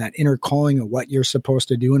responsibility in that inner calling of what you're supposed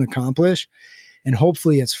to do and accomplish. And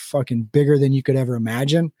hopefully it's fucking bigger than you could ever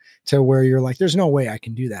imagine, to where you're like, there's no way I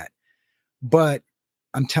can do that. But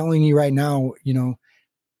I'm telling you right now,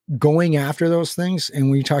 going after those things.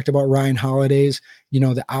 And we talked about Ryan Holiday's,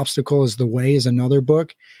 The Obstacle is the Way is another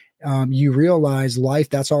book. You realize life,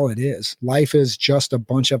 that's all it is. Life is just a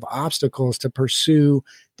bunch of obstacles to pursue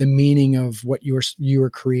the meaning of what you were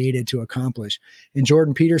created to accomplish. And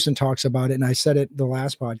Jordan Peterson talks about it. And I said it the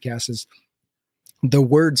last podcast, is the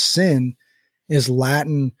word sin is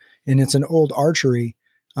Latin, and it's an old archery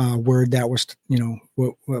word that was,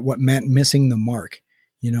 what meant missing the mark,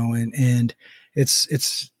 and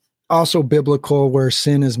it's also biblical, where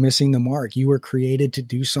sin is missing the mark. You were created to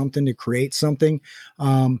do something, to create something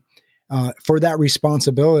for that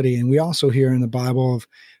responsibility. And we also hear in the Bible of,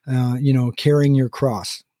 carrying your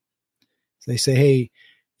cross. They say, hey,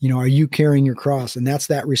 are you carrying your cross? And that's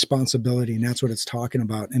that responsibility. And that's what it's talking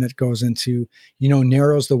about. And it goes into,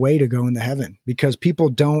 narrows the way to go into heaven, because people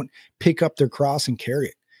don't pick up their cross and carry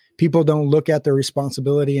it. People don't look at their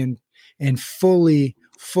responsibility and fully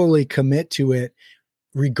commit to it,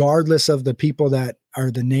 regardless of the people that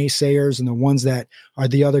are the naysayers and the ones that are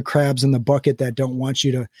the other crabs in the bucket that don't want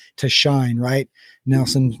you to shine, right?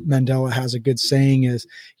 Nelson Mandela has a good saying is,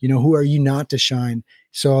 who are you not to shine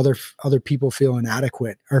so other people feel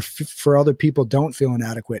inadequate, or for other people don't feel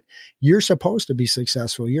inadequate? You're supposed to be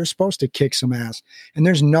successful. You're supposed to kick some ass. And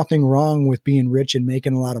there's nothing wrong with being rich and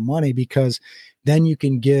making a lot of money, because then you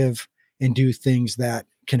can give and do things that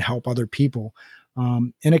can help other people.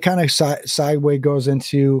 And it kind of sideways goes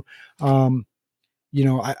into, I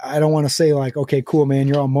don't want to say like, okay, cool, man,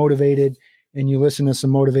 you're all motivated and you listen to some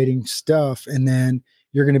motivating stuff, and then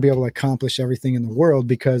you're going to be able to accomplish everything in the world,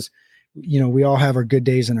 because, we all have our good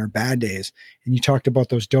days and our bad days. And you talked about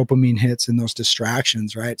those dopamine hits and those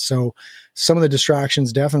distractions, right? So some of the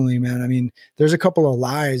distractions, definitely, man. I mean, there's a couple of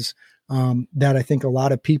lies that I think a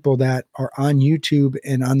lot of people that are on YouTube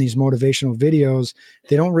and on these motivational videos,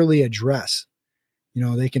 they don't really address.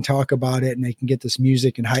 They can talk about it and they can get this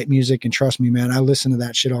music and hype music. And trust me, man, I listen to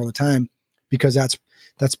that shit all the time, because that's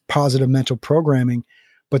positive mental programming.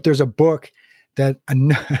 But there's a book that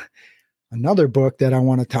another book that I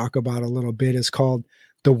want to talk about a little bit is called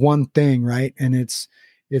The One Thing, right? And it's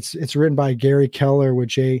written by Gary Keller with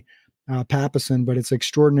Jay Papasan, but it's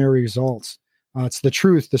Extraordinary Results. It's the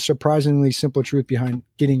truth, the surprisingly simple truth behind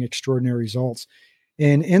getting extraordinary results.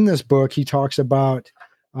 And in this book, he talks about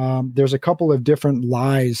there's a couple of different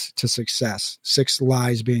lies to success. 6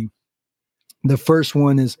 lies being, the first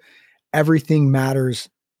one is everything matters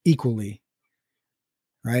equally,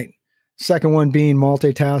 right? Second one being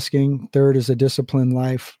multitasking. Third is a disciplined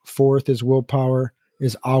life. Fourth is willpower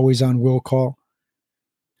is always on will call.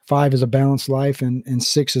 5 is a balanced life, and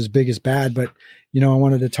 6 is big is bad. But, I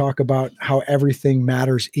wanted to talk about how everything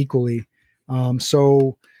matters equally.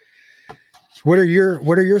 So what are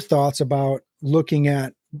your thoughts about looking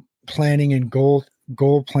at planning and goal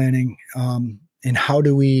planning, and how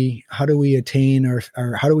do we attain, or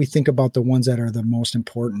how do we think about the ones that are the most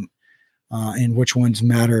important, and which ones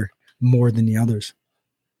matter more than the others?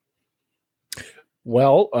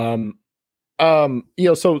 Well,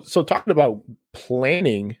 so talking about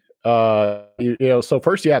planning, so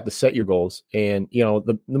first you have to set your goals, and,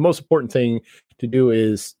 the most important thing to do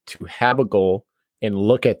is to have a goal and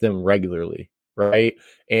look at them regularly. Right.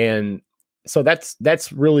 And so that's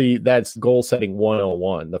goal setting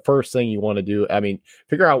 101. The first thing you want to do,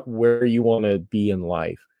 figure out where you want to be in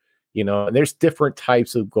life. And there's different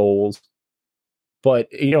types of goals, but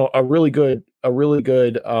a really good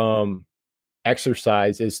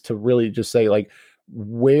exercise is to really just say, like,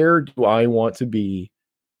 where do I want to be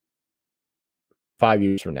 5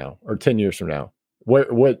 years from now or 10 years from now?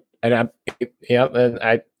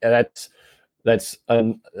 That's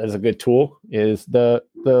a good tool. Is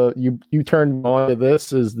you turn on to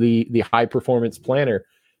this is the high performance planner,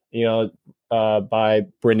 by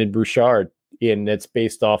Brendon Burchard, and it's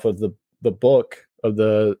based off of the book of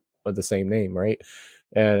the same name, right?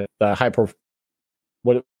 And the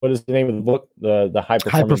what is the name of the book? The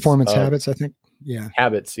high performance habits, I think. Yeah,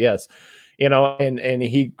 habits. Yes, and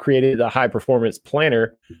he created a high performance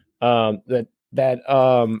planner that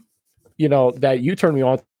you turned me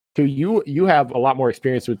on to. You have a lot more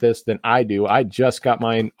experience with this than I do. I just got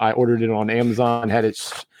mine. I ordered it on Amazon. I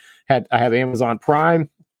have Amazon Prime.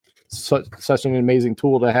 Such an amazing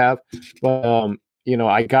tool to have. But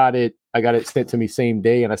I got it sent to me same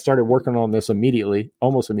day, and I started working on this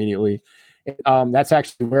almost immediately. That's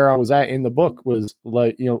actually where I was at in the book, was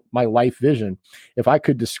like, my life vision. If I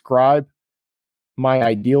could describe my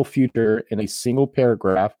ideal future in a single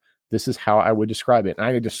paragraph, this is how I would describe it. And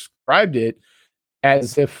I described it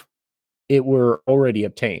as if it were already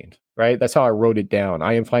obtained, right? That's how I wrote it down.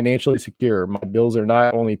 I am financially secure. My bills are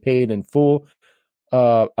not only paid in full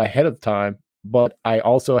ahead of time, but I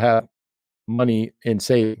also have money in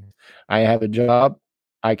savings. I have a job.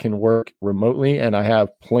 I can work remotely, and I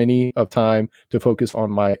have plenty of time to focus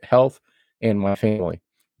on my health and my family.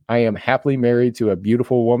 I am happily married to a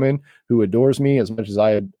beautiful woman who adores me as much as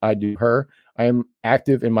I do her. I am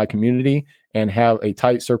active in my community and have a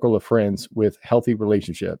tight circle of friends with healthy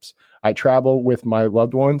relationships. I travel with my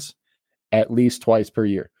loved ones at least twice per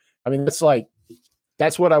year. I mean, that's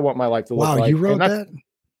what I want my life to look like. Wow, you wrote that?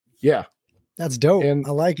 Yeah. That's dope. And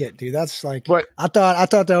I like it, dude. That's like, but I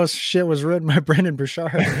thought that shit was written by Brendon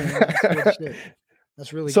Burchard. That's good.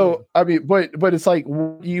 That's really so good. I mean, but it's like,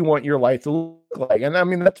 what do you want your life to look like? And I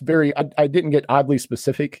mean, that's I didn't get oddly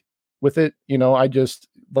specific with it. I just,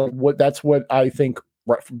 that's what I think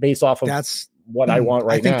based off of what I want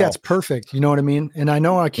right now. I think that's perfect. You know what I mean? And I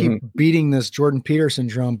know I keep beating this Jordan Peterson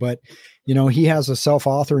drum, but he has a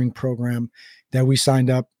self-authoring program that we signed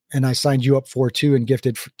up, and I signed you up for too, and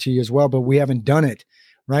gifted to you as well, but we haven't done it.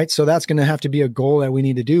 Right. So that's going to have to be a goal that we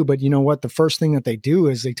need to do. But you know what? The first thing that they do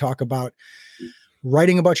is they talk about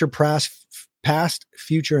writing about your past,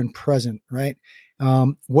 future, and present. Right.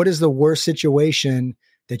 What is the worst situation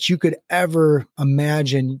that you could ever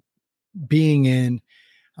imagine being in?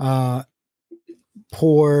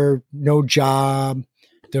 Poor, no job,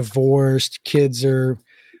 divorced, kids are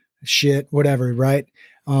shit, whatever. Right.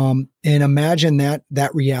 And imagine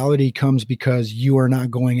that reality comes because you are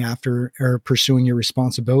not going after or pursuing your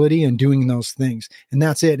responsibility and doing those things. And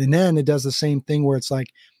that's it. And then it does the same thing where it's like,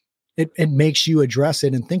 it makes you address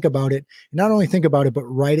it and think about it. And not only think about it, but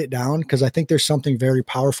write it down. Cause I think there's something very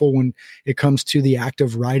powerful when it comes to the act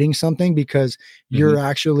of writing something, because you're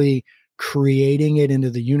actually creating it into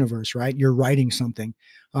the universe, right? You're writing something.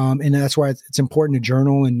 And that's why it's important to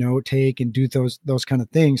journal and note take and do those kind of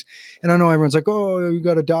things. And I know everyone's like, oh, you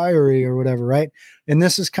got a diary or whatever, right? And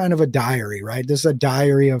this is kind of a diary, right? This is a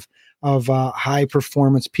diary of high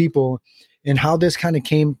performance people, and how this kind of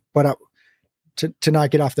came, but to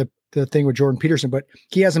not get off the thing with Jordan Peterson, but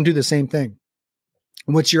he has them do the same thing.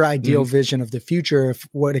 What's your ideal vision of the future of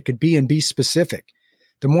what it could be, and be specific.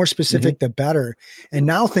 The more specific, the better. And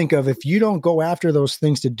now think of, if you don't go after those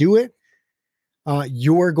things to do it,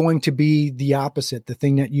 you're going to be the opposite, the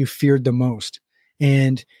thing that you feared the most.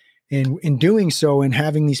 And in doing so, and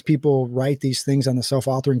having these people write these things on the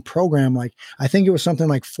self-authoring program, like I think it was something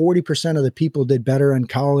like 40% of the people did better in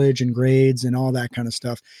college and grades and all that kind of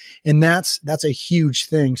stuff. And that's a huge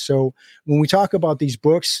thing. So when we talk about these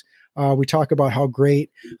books, we talk about how great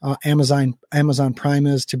Amazon Prime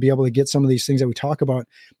is to be able to get some of these things that we talk about.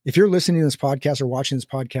 If you're listening to this podcast or watching this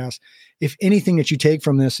podcast, if anything that you take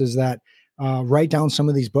from this is that write down some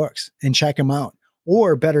of these books and check them out.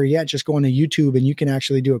 Or better yet, just go on to YouTube and you can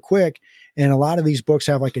actually do it quick. And a lot of these books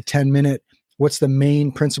have like a 10-minute, what's the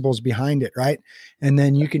main principles behind it, right? And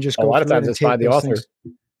then you can just go. A lot of times it's by the author.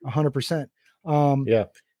 100%. Yeah.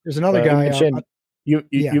 There's another guy. You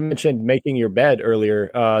mentioned Making Your Bed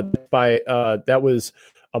earlier. That was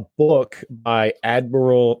a book by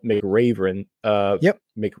Admiral McRaven.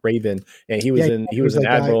 McRaven, and he was an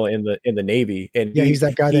admiral in the Navy. And he's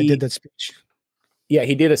that guy that did that speech. Yeah,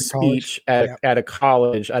 he did a speech at a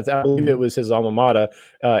college. I believe it was his alma mater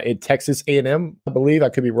in Texas A&M. I believe, I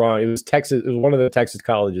could be wrong. It was Texas. It was one of the Texas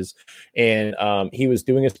colleges, and he was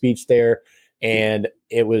doing a speech there. And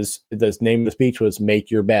it was, the name of the speech was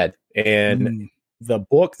Make Your Bed. And the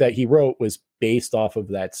book that he wrote was based off of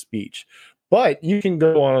that speech. But you can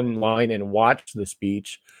go online and watch the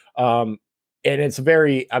speech. And it's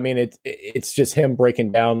very, I mean, it's just him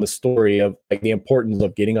breaking down the story of like the importance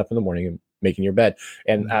of getting up in the morning and making your bed.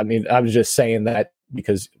 And I mean, I was just saying that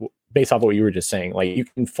because based off of what you were just saying, like you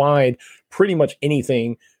can find pretty much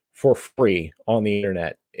anything for free on the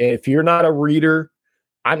internet. If you're not a reader,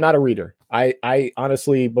 I'm not a reader. I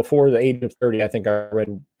honestly, before the age of 30, I think I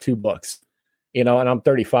read 2 books, and I'm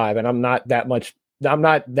 35 and I'm not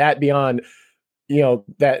that beyond,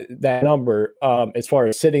 that number, as far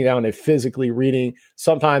as sitting down and physically reading.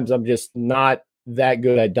 Sometimes I'm just not that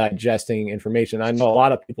good at digesting information. I know a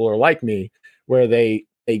lot of people are like me, where they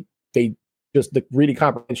just, the reading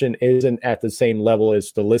comprehension isn't at the same level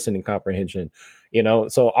as the listening comprehension,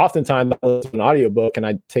 so oftentimes I listen to an audiobook and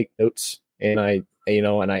I take notes and I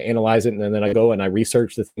analyze it, and then I go and I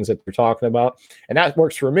research the things that they're talking about, and that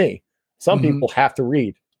works for me. Some people have to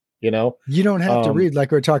read, You don't have to read.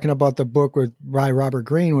 Like we we're talking about the book with Robert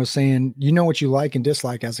Greene was saying, what you like and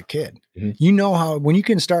dislike as a kid. How, when you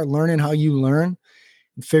can start learning how you learn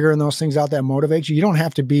and figuring those things out that motivates you, you don't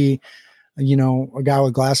have to be, a guy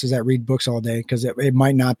with glasses that read books all day, because it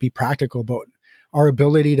might not be practical. But our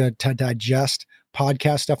ability to digest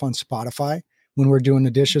podcast stuff on Spotify when we're doing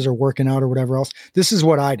the dishes or working out or whatever else, this is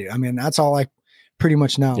what I do. I mean, that's all I pretty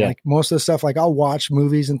much now. Like most of the stuff, like I'll watch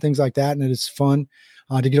movies and things like that, and it's fun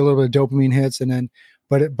to get a little bit of dopamine hits. And then,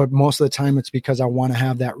 but most of the time it's because I want to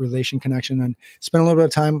have that relation connection and spend a little bit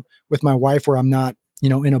of time with my wife where I'm not,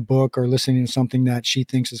 in a book or listening to something that she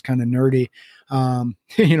thinks is kind of nerdy. I'm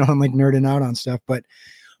like nerding out on stuff, but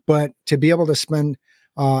to be able to spend,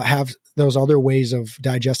 have those other ways of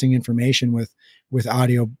digesting information with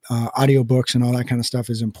audio books and all that kind of stuff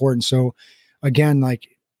is important. So again, like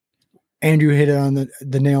Andrew hit it on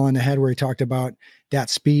the nail on the head where he talked about that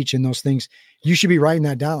speech and those things. You should be writing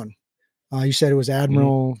that down. You said it was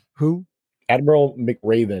Admiral who? Admiral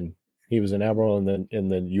McRaven. He was an admiral in the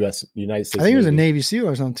United States. I think he was a Navy SEAL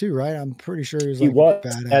or something too, right? I'm pretty sure he was.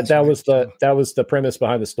 That was the premise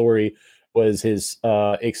behind the story, was his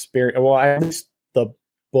experience. Well, at least the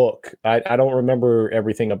book. I don't remember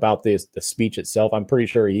everything about the speech itself. I'm pretty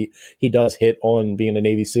sure he does hit on being a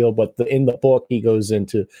Navy SEAL, but in the book he goes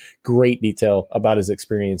into great detail about his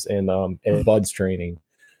experience and BUDS training.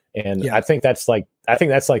 And I think that's like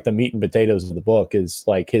the meat and potatoes of the book, is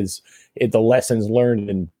like the lessons learned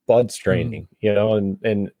in BUDS training,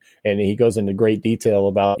 and he goes into great detail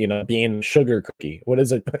about, being a sugar cookie. What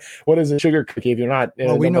is a sugar cookie if you're not?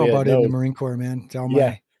 Well, we know about it in the Marine Corps, man.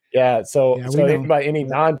 Yeah. So by any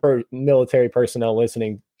non-military personnel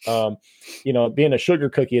listening, being a sugar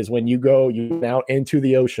cookie is when you go out into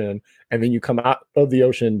the ocean and then you come out of the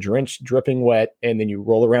ocean drenched, dripping wet, and then you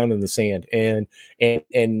roll around in the sand, and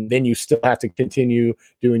then you still have to continue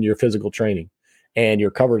doing your physical training, and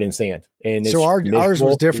you're covered in sand. And so ours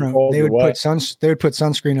was different. They would put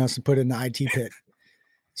sunscreen on us and put it in the IT pit.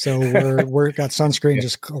 So we're got sunscreen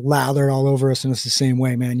just lathered all over us, and it's the same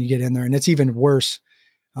way, man. You get in there, and it's even worse.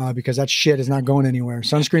 Because that shit is not going anywhere.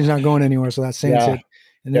 Sunscreen's not going anywhere. So that sand shit,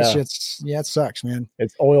 and this shit's, it sucks, man.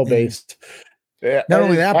 It's oil based. Not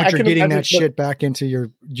only that, but you're getting that shit back into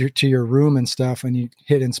your room and stuff, and you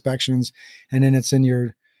hit inspections, and then it's in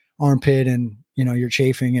your armpit, and you're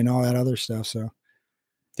chafing and all that other stuff. So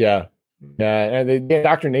and the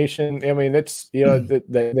indoctrination. I mean, it's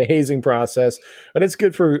the hazing process, but it's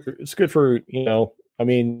good for I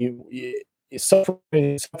mean,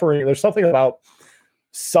 suffering. There's something about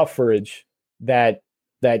suffrage that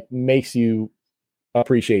makes you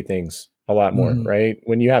appreciate things a lot more, right?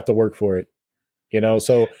 When you have to work for it,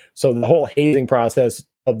 so the whole hazing process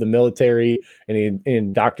of the military and the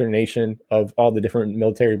indoctrination of all the different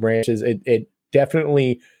military branches, it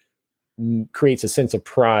definitely creates a sense of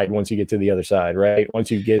pride once you get to the other side, right?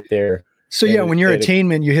 Once you get there. So when you're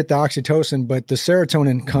attainment, you hit the oxytocin, but the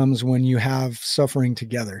serotonin comes when you have suffering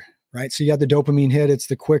together, right? So you have the dopamine hit, it's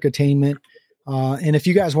the quick attainment. And if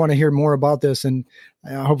you guys want to hear more about this, and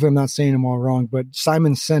hopefully I'm not saying them all wrong, but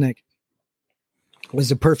Simon Sinek was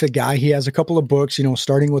the perfect guy. He has a couple of books,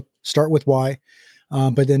 Start with Why.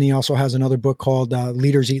 But then he also has another book called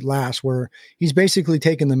Leaders Eat Last, where he's basically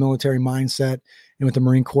taken the military mindset and with the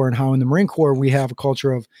Marine Corps, and how in the Marine Corps, we have a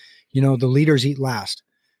culture of, the leaders eat last.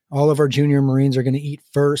 All of our junior Marines are going to eat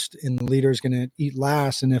first, and the leader is going to eat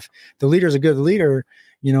last. And if the leader is a good leader,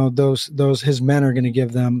 those his men are going to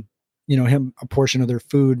give them, him a portion of their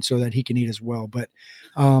food so that he can eat as well. But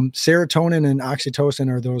serotonin and oxytocin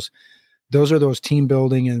are those are those team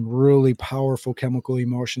building and really powerful chemical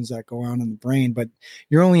emotions that go on in the brain. But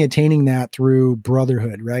you're only attaining that through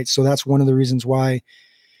brotherhood, right? So that's one of the reasons why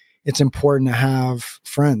it's important to have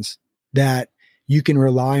friends that you can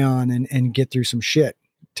rely on and get through some shit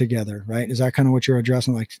together, right? Is that kind of what you're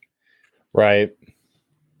addressing? Like, right.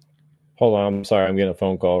 Hold on. I'm sorry. I'm getting a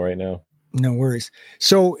phone call right now. No worries.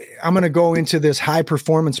 So I'm going to go into this high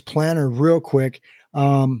performance planner real quick.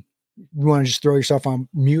 You want to just throw yourself on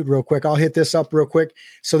mute real quick. I'll hit this up real quick.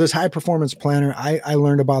 So this high performance planner, I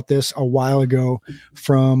learned about this a while ago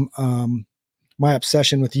from, my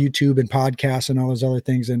obsession with YouTube and podcasts and all those other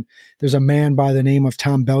things. And there's a man by the name of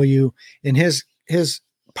Tom Bellew, and his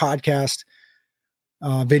podcast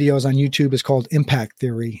videos on YouTube is called Impact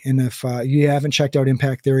Theory. And if you haven't checked out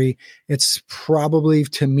Impact Theory, it's probably,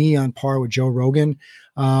 to me, on par with Joe Rogan,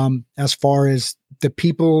 as far as the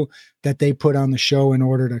people that they put on the show in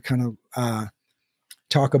order to kind of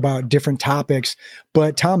talk about different topics.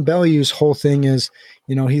 But Tom Bellew's whole thing is,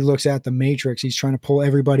 he looks at the matrix. He's trying to pull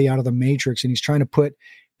everybody out of the matrix, and he's trying to put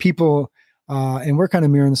people, and we're kind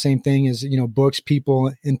of mirroring the same thing as, books,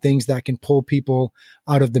 people, and things that can pull people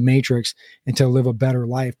out of the matrix and to live a better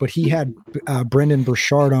life. But he had Brendon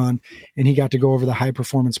Burchard on, and he got to go over the high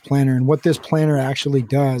performance planner. And what this planner actually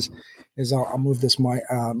does is I'll move this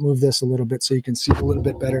a little bit so you can see a little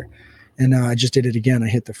bit better. And I just did it again. I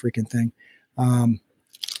hit the freaking thing.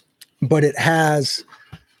 But it has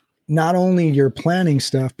not only your planning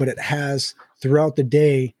stuff, but it has throughout the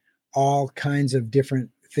day all kinds of different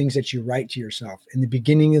things that you write to yourself in the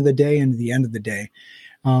beginning of the day and the end of the day.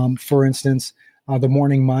 For instance, the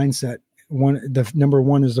morning mindset. The number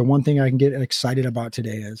one is the one thing I can get excited about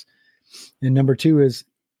today is, and number two is,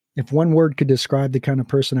 if one word could describe the kind of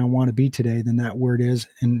person I want to be today, then that word is,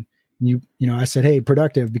 and I said, hey,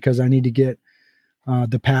 productive, because I need to get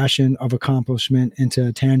the passion of accomplishment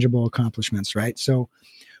into tangible accomplishments, right? So,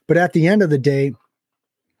 but at the end of the day,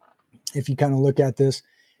 if you kind of look at this,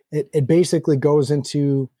 it basically goes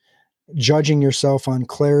into judging yourself on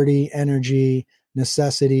clarity, energy,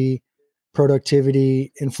 necessity,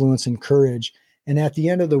 productivity, influence, and courage. And at the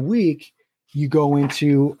end of the week, you go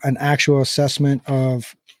into an actual assessment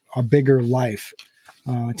of a bigger life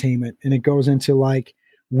attainment. And it goes into like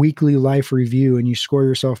weekly life review, and you score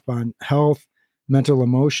yourself on health, mental,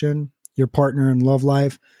 emotion, your partner and love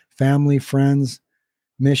life, family, friends,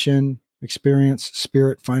 mission, experience,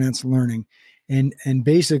 spirit, finance, learning. And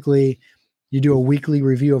basically you do a weekly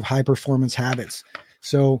review of high performance habits.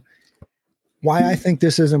 So why I think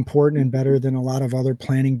this is important and better than a lot of other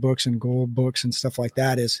planning books and goal books and stuff like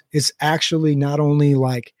that is it's actually not only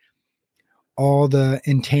like all the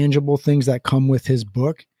intangible things that come with his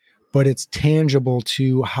book, but it's tangible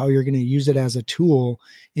to how you're going to use it as a tool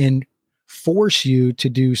and force you to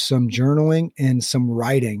do some journaling and some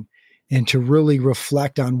writing and to really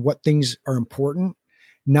reflect on what things are important,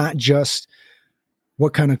 not just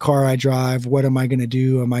what kind of car I drive, what am I going to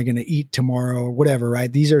do? Am I going to eat tomorrow? Whatever,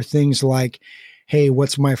 right? These are things like, hey,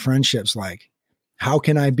 what's my friendships like? How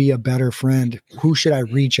can I be a better friend? Who should I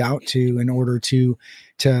reach out to in order to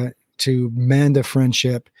mend a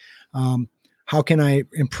friendship? How can I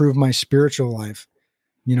improve my spiritual life?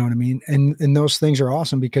 You know what I mean? And those things are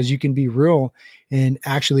awesome because you can be real and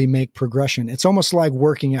actually make progression. It's almost like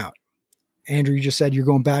working out. Andrew, you just said you're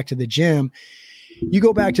going back to the gym. You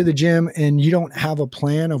go back to the gym and you don't have a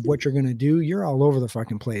plan of what you're going to do. You're all over the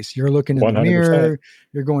fucking place. You're looking in 100%. The mirror.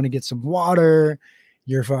 You're going to get some water.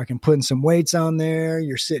 You're fucking putting some weights on there.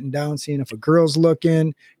 You're sitting down, seeing if a girl's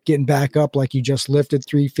looking, getting back up like you just lifted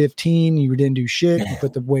 315. You didn't do shit. You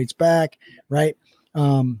put the weights back. Right.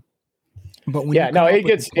 But when it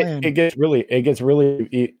gets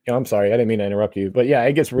really, I'm sorry, I didn't mean to interrupt you, but yeah,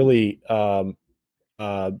 it gets really,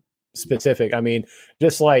 specific. I mean,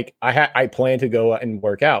 just like I plan to go and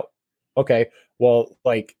work out. Okay. Well,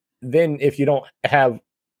 like then if you don't have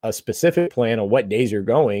a specific plan on what days you're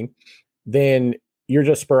going, then you're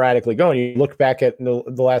just sporadically going. You look back at the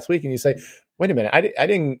last week and you say, wait a minute,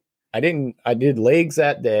 I did legs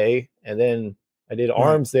that day. And then I did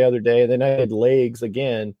arms the other day. And then I did legs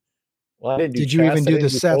again. Well, I didn't do Did you even do the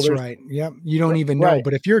sets right? Yep. You don't even know. Right.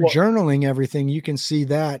 But if you're journaling everything, you can see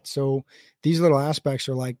that. So these little aspects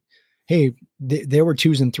are like, hey, they were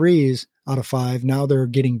 2s and 3s out of 5. Now they're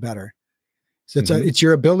getting better. So it's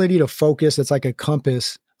your ability to focus. It's like a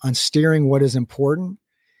compass on steering what is important.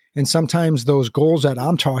 And sometimes those goals that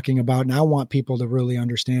I'm talking about, and I want people to really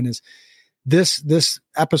understand is this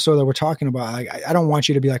episode that we're talking about. I don't want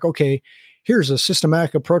you to be like, okay, here's a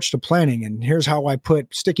systematic approach to planning. And here's how I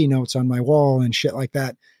put sticky notes on my wall and shit like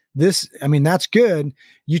that. I mean, that's good.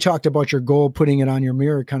 You talked about your goal, putting it on your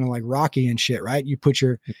mirror, kind of like Rocky and shit, right? You put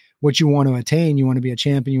what you want to attain. You want to be a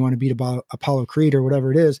champion. You want to beat Apollo Creed or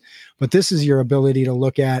whatever it is. But this is your ability to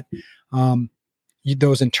look at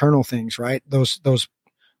those internal things, right? Those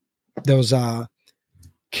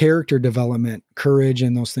character development, courage,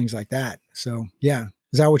 and those things like that. So yeah,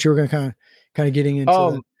 is that what you were going to kind of getting into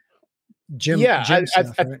the gym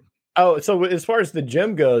stuff, right? So as far as the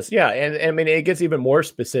gym goes, yeah, and I mean it gets even more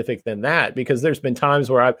specific than that, because there's been times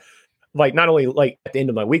where I've like, not only like at the end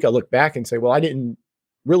of my week, I look back and say, well, I didn't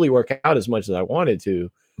really work out as much as I wanted to.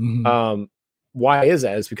 Mm-hmm. Why is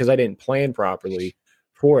that? It's because I didn't plan properly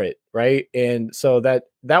for it, right? And so that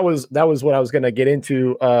was what I was going to get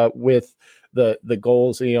into with the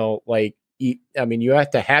goals. Like, I mean, you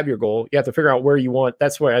have to have your goal. You have to figure out where you want.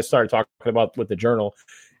 That's where I started talking about with the journal.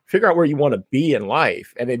 Figure out where you want to be in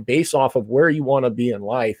life, and then based off of where you want to be in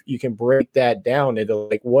life, you can break that down into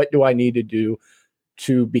like, what do I need to do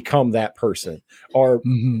to become that person, or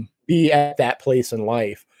be at that place in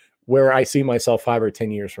life where I see myself 5 or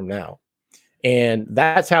 10 years from now. And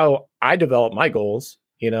that's how I develop my goals,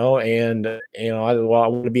 and I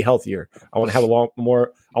want to be healthier. I want to have I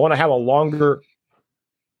want to have a longer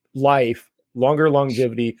life, longer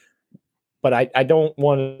longevity, but I don't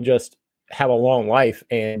want to just have a long life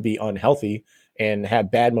and be unhealthy and have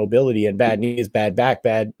bad mobility and bad knees, bad back,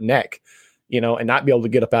 bad neck, and not be able to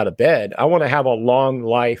get up out of bed. I want to have a long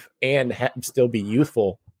life and still be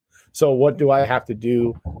youthful. So what do I have to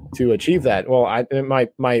do to achieve that? Well,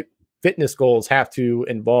 my fitness goals have to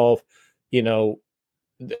involve, they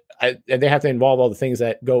have to involve all the things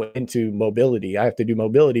that go into mobility. I have to do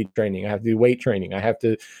mobility training. I have to do weight training. I have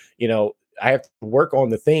to, I have to work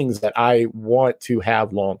on the things that I want to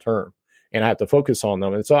have long term, and I have to focus on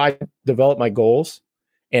them. And so I develop my goals,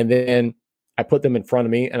 and then I put them in front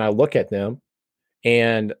of me and I look at them,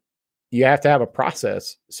 and you have to have a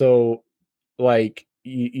process. So like,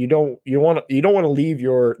 you don't want to leave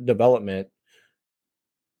your development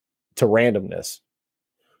to randomness,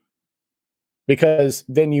 because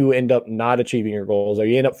then you end up not achieving your goals, or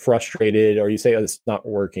you end up frustrated, or you say, oh, it's not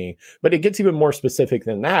working. But it gets even more specific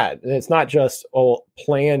than that. And it's not just,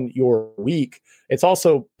 plan your week. It's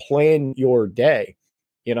also plan your day.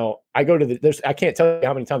 I go to I can't tell you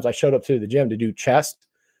how many times I showed up to the gym to do chest,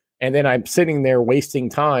 and then I'm sitting there wasting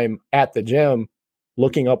time at the gym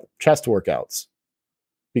looking up chest workouts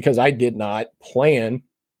because I did not plan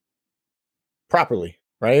properly.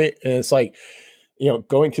 Right. And it's like,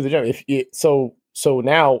 going to the gym. So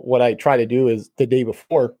now what I try to do is the day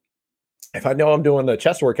before, if I know I'm doing a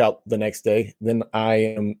chest workout the next day, then I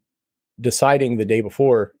am deciding the day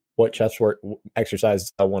before what chest work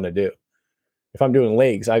exercises I want to do. If I'm doing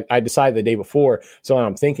legs, I decide the day before. So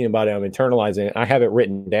I'm thinking about it, I'm internalizing it. I have it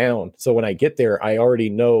written down. So when I get there, I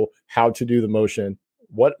already know how to do the motion,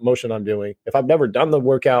 what motion I'm doing. If I've never done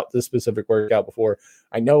this specific workout before,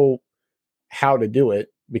 I know how to do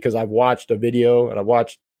it because I've watched a video and I've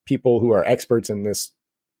watched people who are experts in this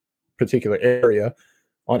particular area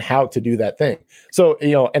on how to do that thing. So,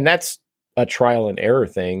 and that's a trial and error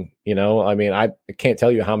thing. I mean, I can't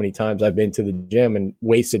tell you how many times I've been to the gym and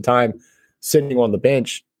wasted time sitting on the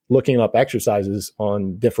bench, looking up exercises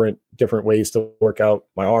on different ways to work out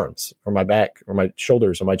my arms or my back or my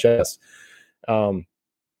shoulders or my chest.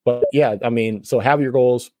 But yeah, I mean, so have your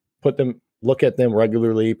goals, look at them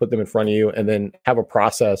regularly, put them in front of you, and then have a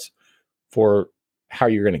process for how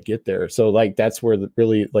you're going to get there. So like, that's where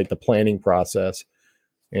the planning process,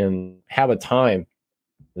 and have a time.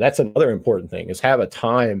 That's another important thing, is have a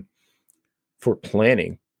time for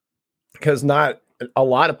planning, because not a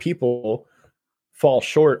lot of people fall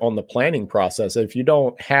short on the planning process. If you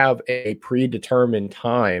don't have a predetermined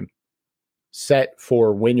time set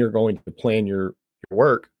for when you're going to plan your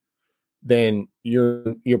work, then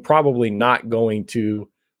you're probably not going to,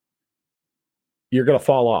 you're going to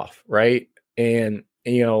fall off. Right. And,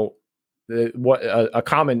 a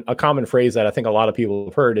common phrase that I think a lot of people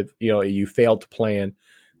have heard, if, you fail to plan,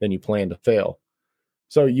 then you plan to fail.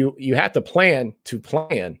 So you have to plan to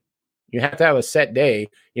plan. You have to have a set day.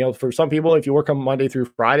 For some people, if you work on Monday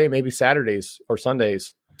through Friday, maybe Saturdays or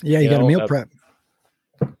Sundays. Yeah, you got to meal prep.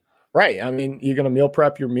 Right. I mean, you're going to meal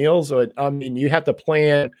prep your meals. I mean, you have to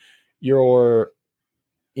plan your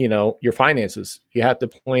finances. You have to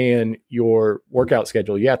plan your workout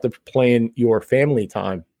schedule. You have to plan your family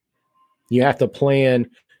time. You have to plan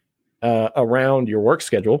around your work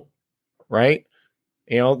schedule, right?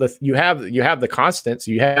 You have the constants.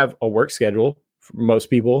 You have a work schedule. For most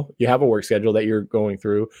people, you have a work schedule that you're going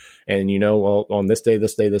through, and well, on this day,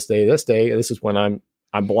 this is when I'm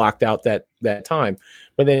blocked out that time.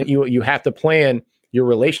 But then you have to plan your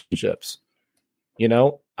relationships. You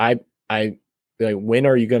know, I like, when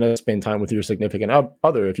are you going to spend time with your significant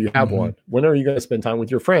other if you have one? When are you going to spend time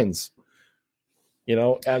with your friends? You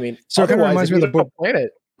know, I mean, so it kind of reminds me of the book.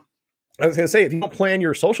 I was going to say, if you don't plan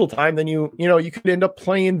your social time, then you could end up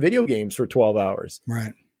playing video games for 12 hours.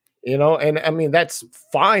 Right. You know, and I mean, that's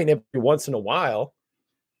fine every once in a while.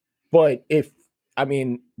 But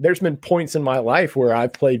there's been points in my life where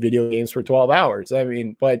I've played video games for 12 hours. I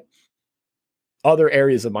mean, but other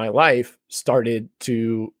areas of my life started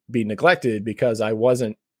to be neglected because that was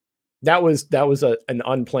an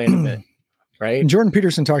unplanned event. Right. And Jordan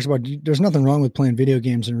Peterson talks about, there's nothing wrong with playing video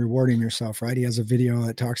games and rewarding yourself. Right. He has a video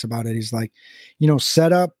that talks about it. He's like,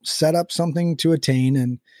 set up something to attain,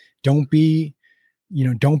 and don't be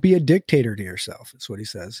a dictator to yourself. That's what he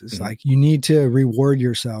says. It's like, you need to reward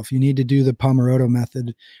yourself. You need to do the Pomodoro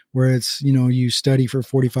method, where it's, you study for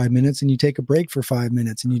 45 minutes and you take a break for 5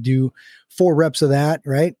 minutes and you do 4 reps of that.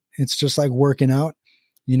 Right. It's just like working out.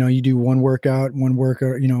 You do one workout,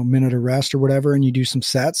 minute of rest or whatever, and you do some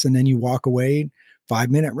sets, and then you walk away,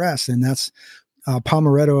 5-minute rest. And that's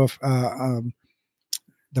Pomodoro,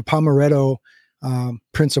 the Pomodoro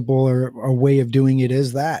principle, or a way of doing it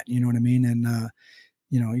is that, you know what I mean? And,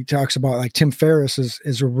 he talks about, like, Tim Ferris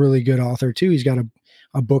is a really good author too. He's got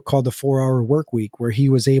a book called The 4-Hour Work Week, where he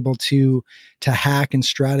was able to hack and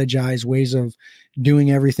strategize ways of doing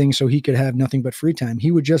everything so he could have nothing but free time.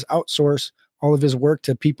 He would just outsource all of his work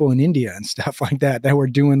to people in India and stuff like that were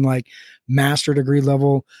doing like master degree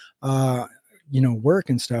level, work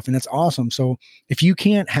and stuff. And that's awesome. So if you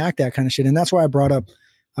can't hack that kind of shit, and that's why I brought up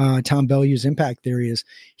Tom Bellew's impact theory, is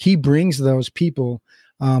he brings those people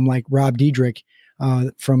like Rob Diedrich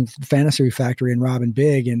from Fantasy Factory and Robin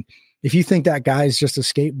Big. And if you think that guy's just a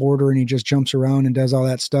skateboarder and he just jumps around and does all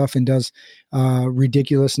that stuff and does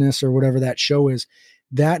ridiculousness or whatever that show is,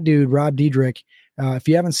 that dude, Rob Diedrich, if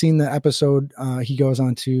you haven't seen the episode, he goes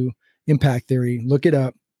on to Impact Theory, look it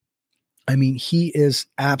up. I mean, he is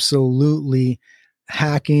absolutely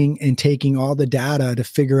hacking and taking all the data to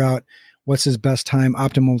figure out what's his best time,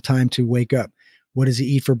 optimal time to wake up. What does he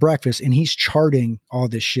eat for breakfast? And he's charting all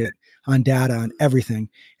this shit on data and everything.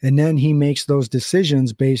 And then he makes those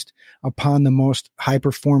decisions based upon the most high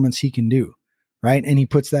performance he can do. Right. And he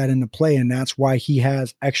puts that into play. And that's why he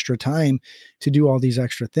has extra time to do all these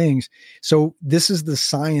extra things. So this is the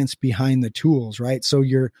science behind the tools, right? So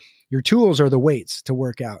your tools are the weights to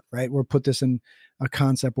work out, right? We'll put this in a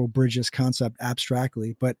concept, we'll bridge this concept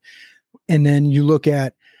abstractly, and then you look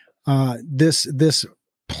at this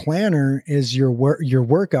planner is your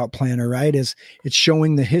workout planner, right? It's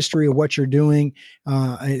showing the history of what you're doing.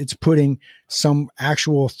 It's putting some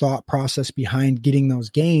actual thought process behind getting those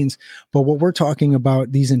gains. But what we're talking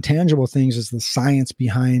about, these intangible things, is the science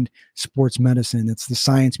behind sports medicine. It's the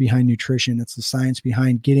science behind nutrition. It's the science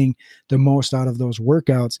behind getting the most out of those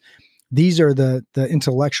workouts. These are the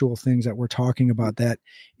intellectual things that we're talking about, that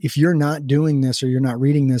if you're not doing this or you're not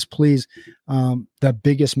reading this, please, the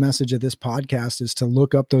biggest message of this podcast is to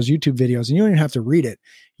look up those YouTube videos, and you don't even have to read it.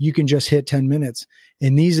 You can just hit 10 minutes,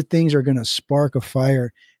 and these things are going to spark a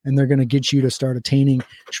fire, and they're going to get you to start attaining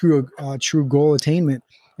true goal attainment.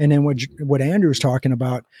 And then what Andrew's talking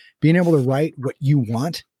about, being able to write what you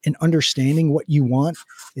want and understanding what you want,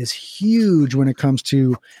 is huge when it comes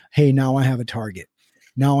to, hey, now I have a target.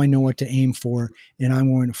 Now I know what to aim for, and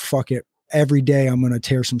I'm going to fuck it every day. I'm going to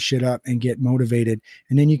tear some shit up and get motivated.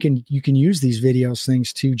 And then you can use these videos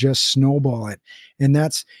things to just snowball it. And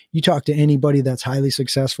you talk to anybody that's highly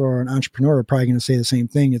successful or an entrepreneur, are probably going to say the same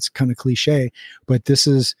thing. It's kind of cliche, but this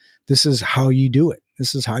is how you do it.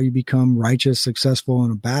 This is how you become righteous, successful,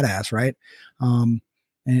 and a badass. Right.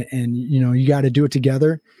 And you got to do it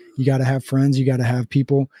together. You got to have friends. You got to have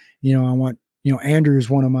people, Andrew is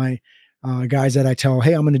one of my guys that I tell,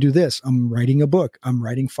 hey, I'm going to do this. I'm writing a book. I'm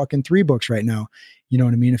writing fucking 3 books right now. You know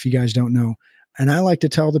what I mean? If you guys don't know. And I like to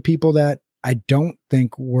tell the people that I don't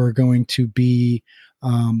think we're going to be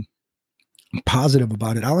positive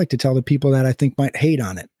about it. I like to tell the people that I think might hate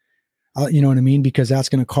on it. You know what I mean? Because that's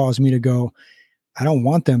going to cause me to go, I don't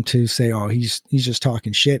want them to say, oh, he's just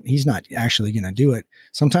talking shit. He's not actually going to do it.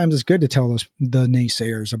 Sometimes it's good to tell the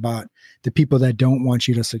naysayers about the people that don't want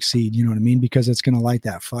you to succeed. You know what I mean? Because it's going to light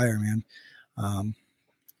that fire, man.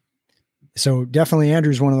 So definitely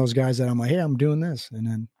Andrew's one of those guys that I'm like, hey, I'm doing this. And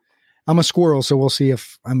then I'm a squirrel. So we'll see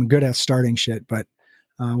if I'm good at starting shit, but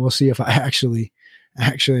we'll see if I actually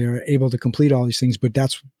are able to complete all these things. But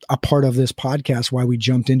that's a part of this podcast, why we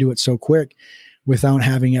jumped into it so quick without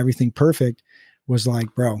having everything perfect. Was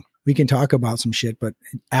like, bro, we can talk about some shit, but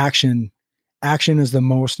action is the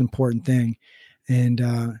most important thing. And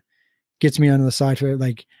gets me onto the side for it.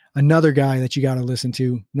 Like, Another guy that you got to listen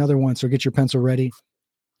to, another one. So get your pencil ready.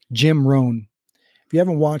 Jim Rohn. If you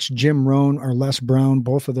haven't watched Jim Rohn or Les Brown,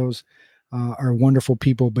 both of those are wonderful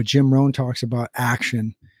people, but Jim Rohn talks about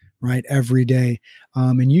action, right? Every day.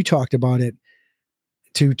 And you talked about it.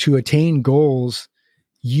 To attain goals,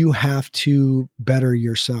 you have to better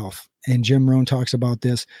yourself. And Jim Rohn talks about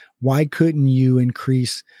this. Why couldn't you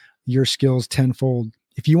increase your skills tenfold?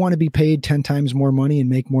 If you want to be paid 10 times more money and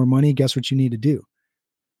make more money, guess what you need to do?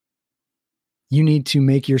 You need to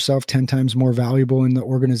make yourself 10 times more valuable in the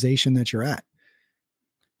organization that you're at.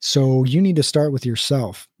 So you need to start with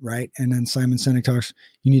yourself, right? And then Simon Sinek talks,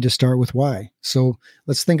 you need to start with why. So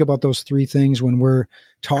let's think about those three things when we're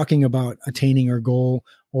talking about attaining our goal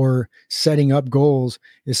or setting up goals.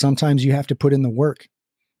 Is sometimes you have to put in the work.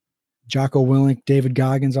 Jocko Willink, David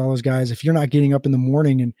Goggins, all those guys, if you're not getting up in the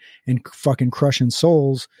morning and fucking crushing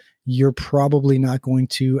souls, you're probably not going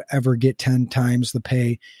to ever get 10 times the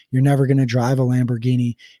pay. You're never going to drive a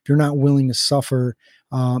Lamborghini. If you're not willing to suffer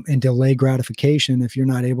and delay gratification, if you're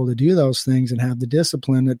not able to do those things and have the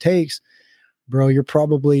discipline it takes, bro, you're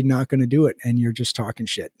probably not going to do it. And you're just talking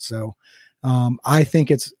shit. So I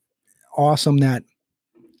think it's awesome that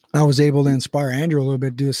I was able to inspire Andrew a little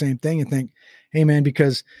bit, do the same thing and think, hey man,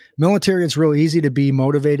 because military, it's real easy to be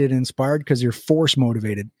motivated and inspired because you're force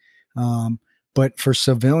motivated. But for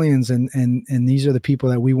civilians, and these are the people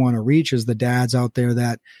that we want to reach, is the dads out there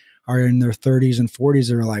that are in their 30s and 40s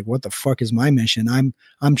that are like, what the fuck is my mission?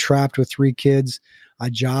 I'm trapped with 3 kids, a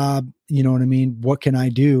job, you know what I mean? What can I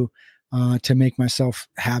do to make myself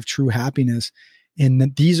have true happiness?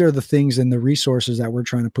 And these are the things and the resources that we're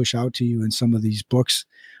trying to push out to you in some of these books,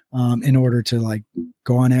 in order to like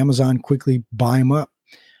go on Amazon, quickly buy them up,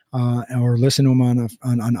 or listen to them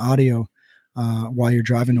on audio while you're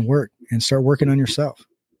driving to work, and start working on yourself.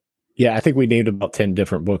 Yeah, I think we named about 10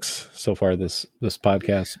 different books so far this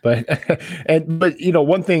podcast. But you know,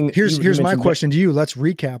 one thing. Here's my question to you. Let's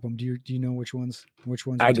recap them. Do you know which ones?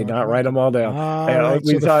 I did not write them all down. Right,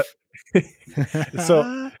 we thought.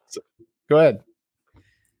 So go ahead.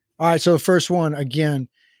 All right. So the first one again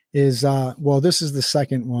is this is the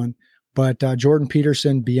second one, but Jordan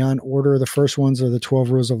Peterson, Beyond Order. The first ones are the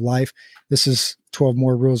 12 Rules of Life. This is 12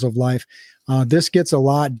 More Rules of Life. This gets a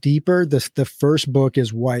lot deeper. The first book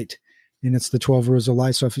is white, and it's the 12 Rules of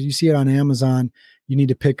Life. So if you see it on Amazon, you need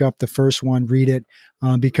to pick up the first one, read it,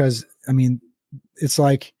 because I mean, it's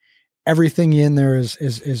like everything in there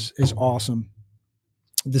is awesome.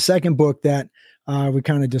 The second book that we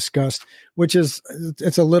kind of discussed, which it's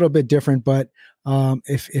a little bit different, but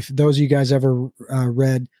if those of you guys ever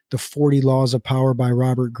read The 40 Laws of Power by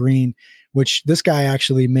Robert Greene, which this guy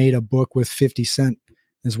actually made a book with 50 Cent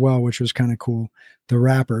as well, which was kind of cool, the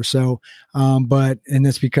rapper. So, and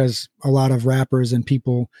it's because a lot of rappers and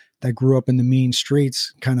people that grew up in the mean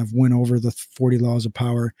streets kind of went over the 40 Laws of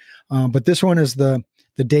Power. But this one is the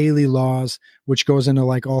Daily Laws, which goes into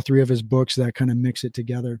like all 3 of his books that kind of mix it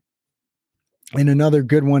together. And another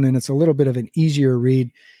good one, and it's a little bit of an easier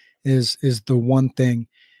read, is The One Thing.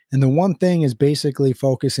 And The One Thing is basically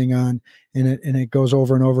focusing on, and it goes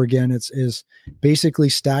over and over again, is basically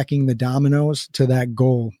stacking the dominoes to that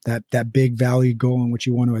goal, that big value goal in which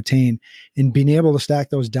you want to attain, and being able to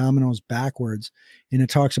stack those dominoes backwards. And it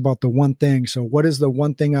talks about the one thing. So what is the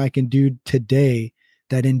one thing I can do today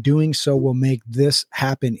that in doing so will make this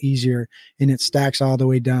happen easier? And it stacks all the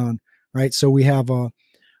way down, right? So we have a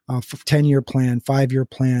 10-year plan, 5-year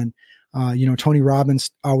plan. Tony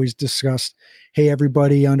Robbins always discussed, hey,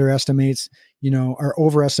 everybody underestimates, or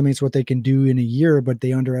overestimates what they can do in a year, but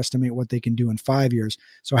they underestimate what they can do in 5 years.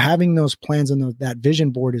 So having those plans and that vision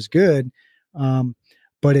board is good.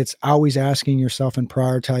 But it's always asking yourself and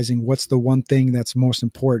prioritizing, what's the one thing that's most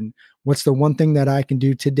important? What's the one thing that I can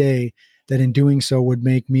do today that in doing so would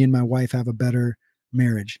make me and my wife have a better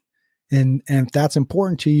marriage? And if that's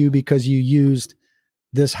important to you because you used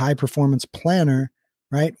this high performance planner,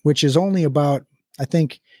 right? Which is only about, I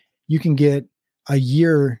think you can get a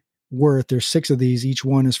year worth. There's 6 of these. Each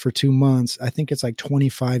one is for 2 months. I think it's like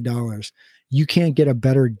 $25. You can't get a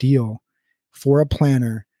better deal for a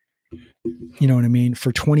planner, you know what I mean,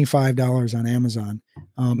 for $25 on Amazon.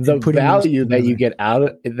 The value that you get out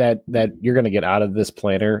of that you're going to get out of this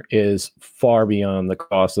planner is far beyond the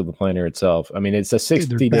cost of the planner itself. I mean, it's a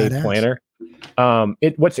 60-day planner.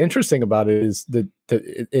 What's interesting about it is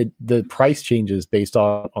the price changes based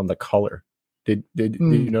on the color. Did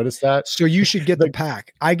you notice that? So you should get the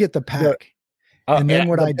pack. I get the pack. And then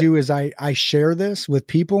what I do is I share this with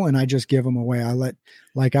people and I just give them away.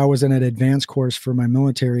 I was in an advanced course for my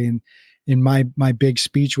military, and in my big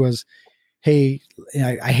speech was, hey,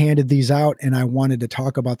 I handed these out and I wanted to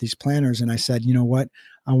talk about these planners. And I said, you know what?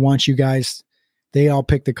 I want you guys, they all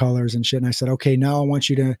picked the colors and shit. And I said, okay, now I want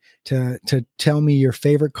you to tell me your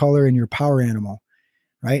favorite color and your power animal.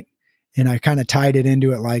 Right. And I kind of tied it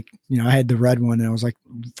into it. Like, I had the red one and I was like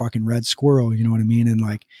fucking red squirrel, you know what I mean? And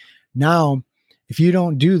like, now if you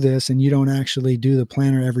don't do this and you don't actually do the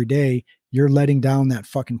planner every day, you're letting down that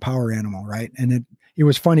fucking power animal. Right. And it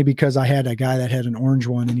was funny because I had a guy that had an orange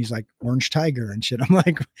one and he's like orange tiger and shit. I'm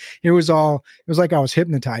like, it was like I was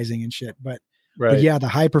hypnotizing and shit, but yeah, the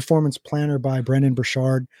high performance planner by Brendon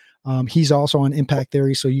Burchard. He's also on Impact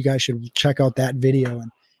Theory. So you guys should check out that video,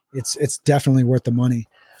 and it's definitely worth the money.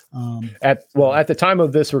 At the time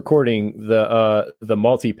of this recording, the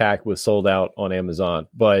multi-pack was sold out on Amazon,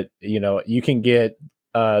 but you can get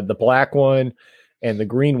the black one and the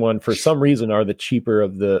green one for some reason are the cheaper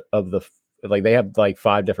of the like they have like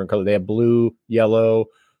 5 different colors. They have blue, yellow,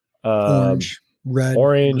 orange, red,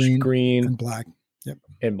 green and black. Yep.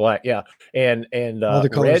 And black. Yeah. And all the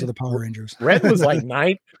colors of the Power Rangers. Red was like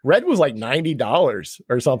 $90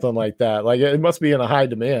 or something like that. Like it must be in a high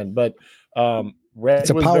demand, but red, it's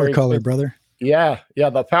a power color, brother. Yeah.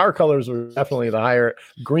 The power colors were definitely the higher.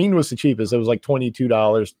 Green was the cheapest. It was like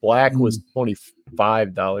 $22. Black was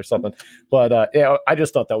 $25 something. But I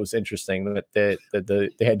just thought that was interesting that they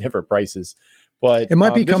had different prices. But it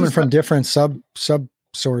might be coming from different sub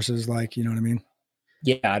sources, like, you know what I mean?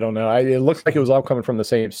 Yeah, I don't know. It looks like it was all coming from the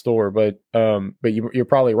same store, but you're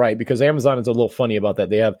probably right, because Amazon is a little funny about that.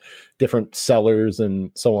 They have different sellers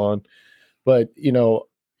and so on. But we've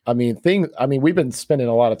been spending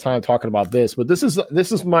a lot of time talking about this, but this is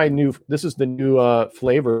the new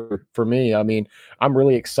flavor for me. I mean, I'm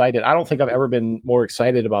really excited. I don't think I've ever been more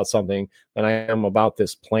excited about something than I am about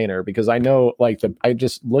this planner, because I know, like, I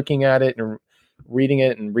just looking at it and reading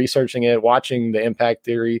it and researching it, watching the Impact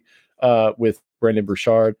Theory with Brendon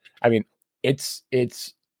Burchard. I mean,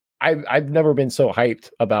 I've never been so hyped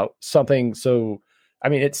about something. So, I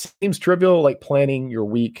mean, it seems trivial, like planning your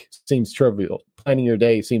week seems trivial. Planning your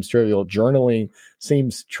day seems trivial. Journaling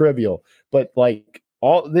seems trivial. But like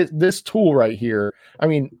all this tool right here, I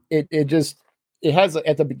mean, it has,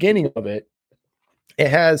 at the beginning of it, it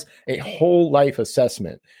has a whole life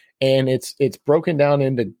assessment, and it's broken down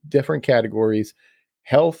into different categories: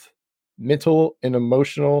 health, mental and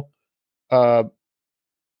emotional,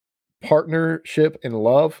 partnership and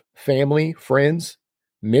love, family, friends,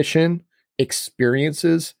 mission,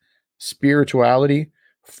 experiences, spirituality,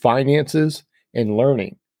 finances, and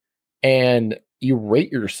learning. And you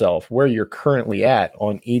rate yourself where you're currently at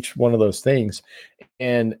on each one of those things.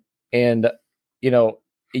 And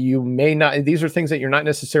you may not, these are things that you're not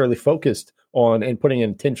necessarily focused on and putting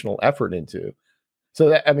intentional effort into. So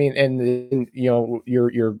that, I mean, and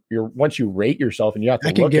you're once you rate yourself and you have to,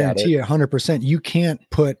 I can guarantee 100%, you can't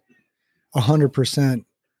put 100%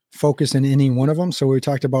 focus in any one of them. So we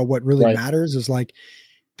talked about what really matters is, like,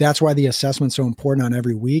 that's why the assessment's so important on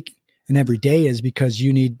every week and every day, is because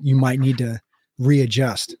you might need to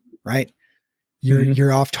readjust, right?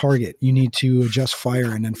 You're off target. You need to adjust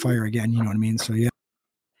fire and then fire again. You know what I mean? So yeah.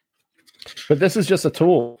 But this is just a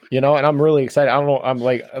tool, and I'm really excited. I don't know. I'm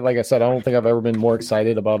like I said, I don't think I've ever been more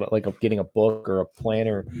excited about it, like getting a book or a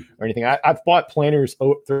planner or anything. I've bought planners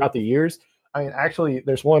throughout the years. I mean, actually,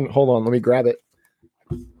 there's one. Hold on, let me grab it.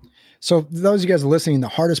 So those of you guys listening, the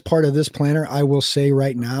hardest part of this planner, I will say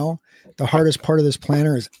right now, the hardest part of this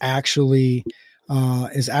planner is actually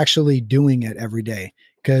doing it every day.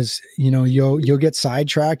 Because you'll get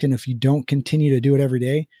sidetracked, and if you don't continue to do it every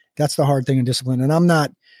day, that's the hard thing in discipline. And I'm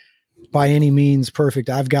not by any means perfect.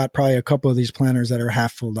 I've got probably a couple of these planners that are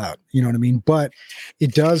half filled out. You know what I mean? But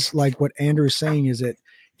it does, like what Andrew's saying, is it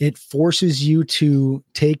forces you to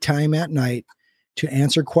take time at night to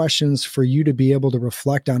answer questions for you to be able to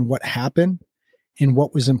reflect on what happened and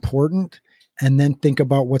what was important, and then think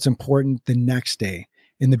about what's important the next day.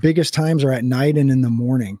 And the biggest times are at night and in the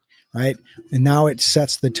morning, right? And now it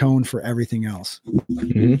sets the tone for everything else.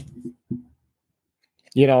 Mm-hmm.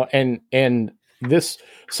 And this,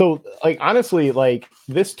 so like, honestly, like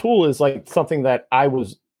this tool is like something that I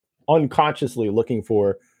was unconsciously looking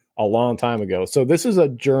for a long time ago. So this is a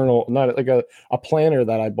journal, not like a planner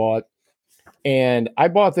that I bought. And I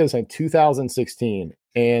bought this in 2016,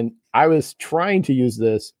 and I was trying to use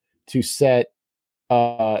this to set,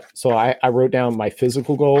 so I wrote down my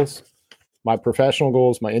physical goals, my professional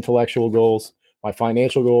goals, my intellectual goals, my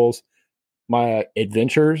financial goals, my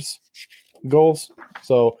adventures goals.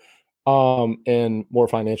 So, and more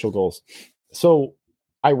financial goals. So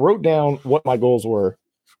I wrote down what my goals were,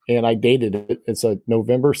 and I dated it. It's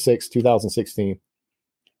November 6th, 2016.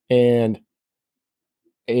 And,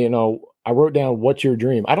 I wrote down what's your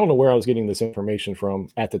dream. I don't know where I was getting this information from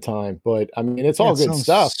at the time, but I mean, it's all good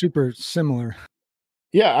stuff. Super similar.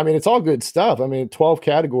 Yeah, I mean, it's all good stuff. I mean, 12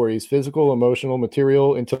 categories: physical, emotional,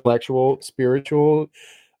 material, intellectual, spiritual,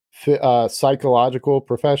 psychological,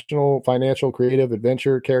 professional, financial, creative,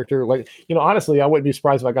 adventure, character. Like, honestly, I wouldn't be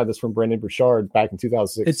surprised if I got this from Brendon Burchard back in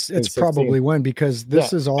 2006. It's probably one, because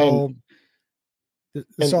this is all.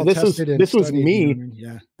 This was me.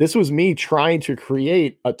 Yeah. This was me trying to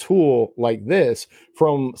create a tool like this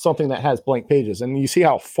from something that has blank pages. And you see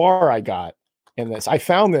how far I got in this. I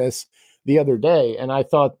found this the other day, and I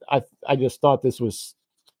thought I just thought this was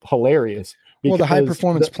hilarious. Well, the high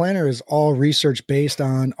performance planner is all research based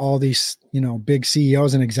on all these, big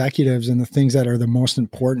CEOs and executives and the things that are the most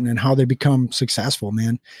important and how they become successful,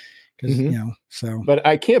 man. Because But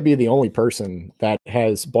I can't be the only person that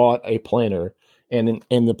has bought a planner. And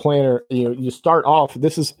in the planner, you start off.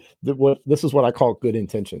 This is what I call good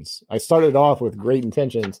intentions. I started off with great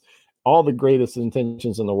intentions, all the greatest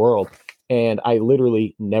intentions in the world, and I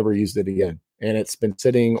literally never used it again. And it's been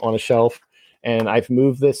sitting on a shelf. And I've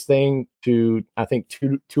moved this thing to, I think,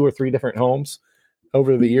 two or three different homes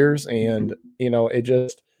over the years, and it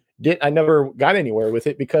just I never got anywhere with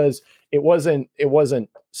it because it wasn't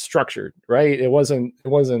structured, right? It wasn't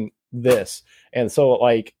this, and so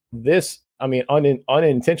like this. I mean,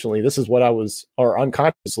 unintentionally, this is what I was, or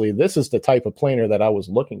unconsciously, this is the type of planner that I was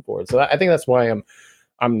looking for. So I think that's why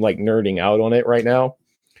I'm like nerding out on it right now.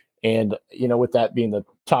 And, with that being the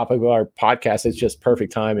topic of our podcast, it's just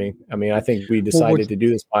perfect timing. I mean, I think we decided to do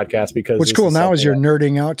this podcast because what's cool now is you're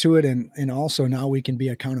nerding out to it. And also now we can be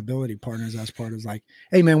accountability partners as part of like,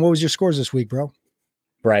 hey man, what was your scores this week, bro?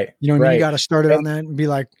 Right. You got to start it on that and be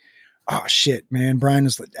like, oh shit, man, Brian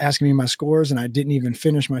is asking me my scores and I didn't even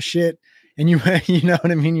finish my shit. And you know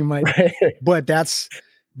what I mean? You might, but that's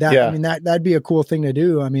that. Yeah. I mean, that'd be a cool thing to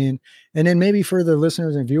do. I mean, and then maybe for the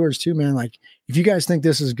listeners and viewers too, man, like if you guys think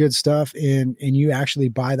this is good stuff and you actually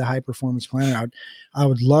buy the high performance planner, I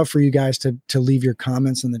would love for you guys to leave your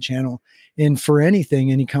comments in the channel, and for any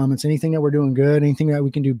comments, anything that we're doing good, anything that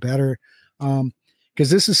we can do better. Because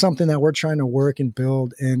this is something that we're trying to work and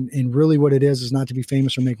build, and really what it is not to be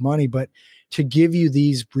famous or make money, but to give you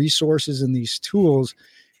these resources and these tools.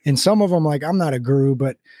 And some of them, like, I'm not a guru,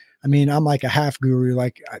 but I mean, I'm like a half guru.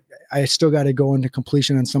 Like I still got to go into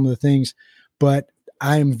completion on some of the things, but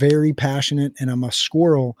I am very passionate and I'm a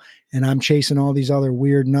squirrel and I'm chasing all these other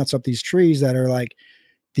weird nuts up these trees that are like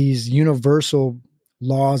these universal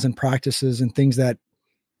laws and practices and things that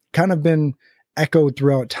kind of been echoed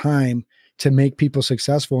throughout time to make people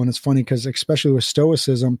successful. And it's funny because especially with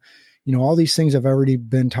stoicism, all these things have already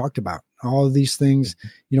been talked about. All of these things,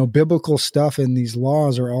 biblical stuff and these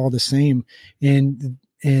laws are all the same. And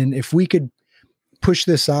if we could push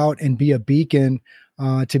this out and be a beacon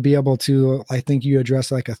to be able to, I think you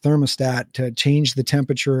address like a thermostat to change the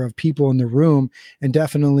temperature of people in the room and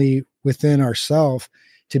definitely within ourselves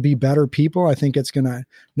to be better people. I think it's going to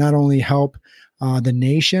not only help the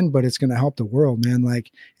nation, but it's going to help the world, man.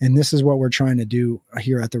 Like, and this is what we're trying to do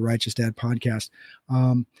here at the Righteous Dad podcast.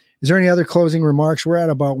 Is there any other closing remarks? We're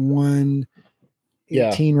at about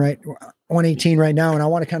 118, right? 118 right now. And I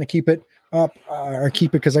want to kind of keep it up or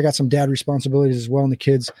keep it because I got some dad responsibilities as well. And the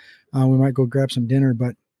kids, we might go grab some dinner,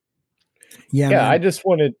 but yeah. Man. I just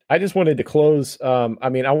wanted to close. I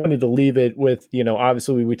mean, I wanted to leave it with,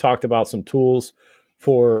 obviously we talked about some tools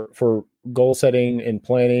for goal setting and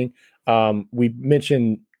planning. We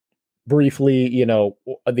mentioned briefly,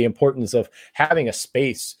 the importance of having a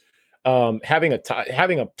space, having a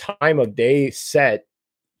time of day set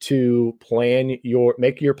to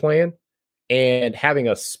make your plan, and having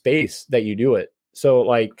a space that you do it. So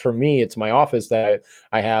like for me, it's my office that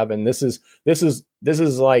I have, and this is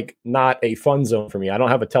like not a fun zone for me. I don't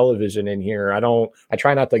have a television in here. I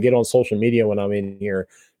try not to get on social media when I'm in here.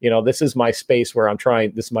 This is my space where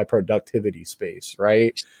this is my productivity space,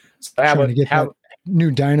 right? So I have that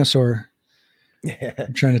new dinosaur.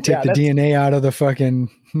 I'm trying to take the DNA out of the fucking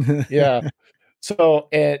yeah. So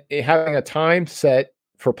and having a time set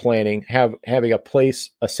for planning, having a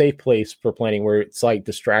safe place for planning where it's like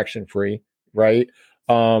distraction free, right?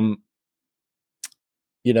 Having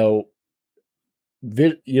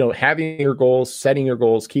your goals, setting your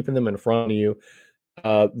goals, keeping them in front of you,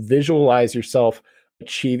 visualize yourself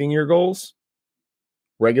achieving your goals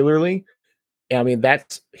regularly. I mean,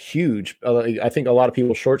 that's huge. I think a lot of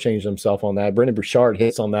people shortchange themselves on that. Brendon Burchard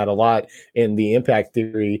hits on that a lot in the impact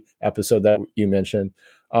theory episode that you mentioned.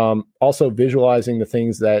 Also visualizing the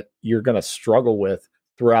things that you're going to struggle with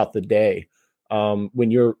throughout the day. When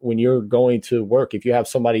you're going to work, if you have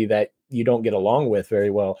somebody that you don't get along with very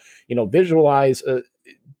well, visualize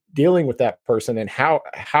dealing with that person, and how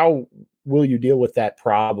will you deal with that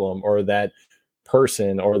problem or that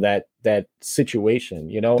person or that situation?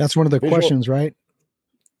 That's one of the questions, right?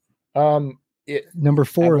 Number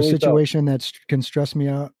 4, a situation that can stress me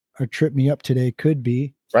out or trip me up today could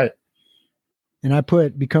be right. And I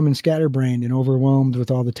put becoming scatterbrained and overwhelmed with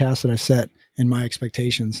all the tasks that I set and my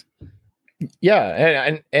expectations.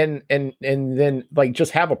 Yeah. And then like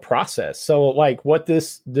just have a process. So like what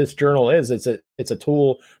this journal is, it's a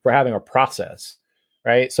tool for having a process,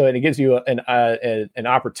 right? So it gives you an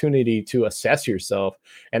opportunity to assess yourself.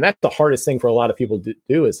 And that's the hardest thing for a lot of people to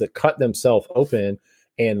do, is to cut themselves open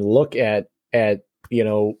and look at,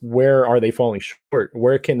 where are they falling short?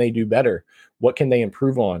 Where can they do better? What can they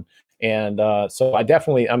improve on? And so I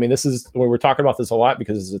definitely, we're talking about this a lot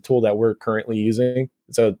because it's a tool that we're currently using.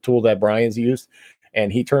 It's a tool that Brian's used,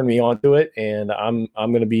 and he turned me on to it. And I'm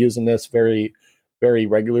going to be using this very, very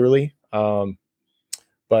regularly. Your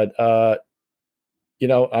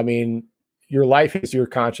life is your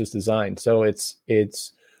conscious design. So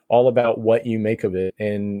it's all about what you make of it,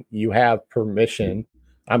 and you have permission.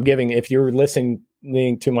 If you're listening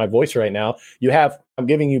to my voice right now, I'm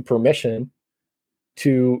giving you permission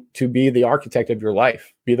to be the architect of your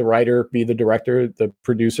life, be the writer, be the director, the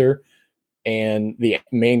producer, and the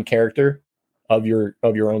main character of your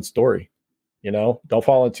own story. Don't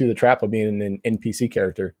fall into the trap of being an NPC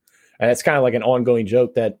character. And it's kind of like an ongoing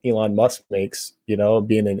joke that Elon Musk makes, being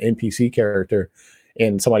an NPC character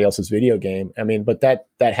in somebody else's video game. But that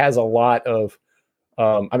has a lot of,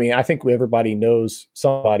 I think everybody knows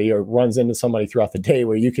somebody or runs into somebody throughout the day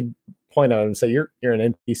where you could point at them and say, you're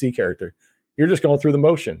an NPC character. You're just going through the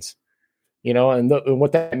motions, and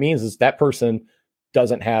what that means is that person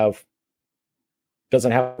doesn't have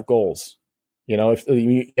goals.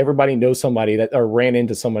 If everybody knows somebody that or ran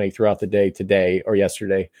into somebody throughout the day today or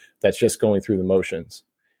yesterday that's just going through the motions,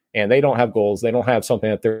 and they don't have goals, they don't have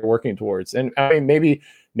something that they're working towards. And maybe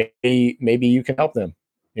you can help them,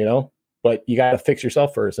 but you got to fix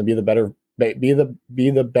yourself first and be the better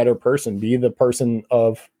person, be the person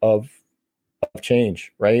of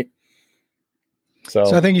change, right? So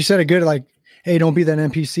I think you said it good, like, hey, don't be that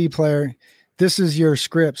NPC player. This is your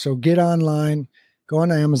script. So get online, go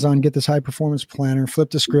on Amazon, get this high performance planner,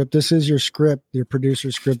 flip the script. This is your script, your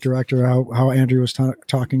producer, script director, how Andrew was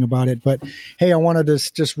talking about it. But hey, I wanted to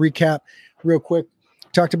just recap real quick.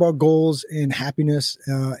 Talked about goals and happiness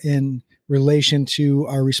in relation to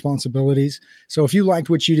our responsibilities. So if you liked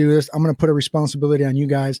what you do, I'm going to put a responsibility on you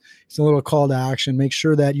guys. It's a little call to action. Make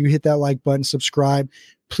sure that you hit that like button, subscribe.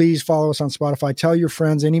 Please follow us on Spotify. Tell your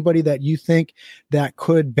friends, anybody that you think that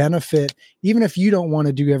could benefit, even if you don't want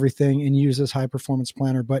to do everything and use this high performance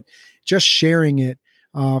planner, but just sharing it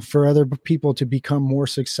for other people to become more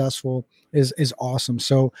successful is awesome.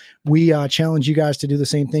 So we challenge you guys to do the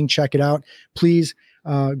same thing. Check it out. Please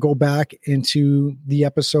go back into the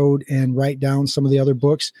episode and write down some of the other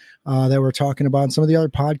books that we're talking about and some of the other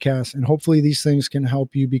podcasts. And hopefully these things can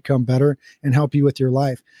help you become better and help you with your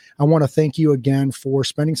life. I want to thank you again for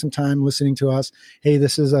spending some time listening to us. Hey,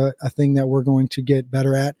 this is a thing that we're going to get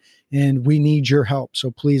better at, and we need your help. So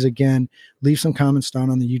please, again, leave some comments down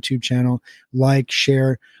on the YouTube channel, like,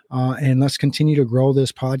 share, and let's continue to grow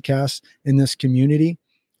this podcast in this community.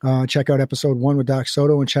 Check out episode 1 with Doc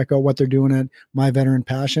Soto and check out what they're doing at My Veteran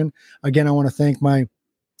Passion. Again, I want to thank my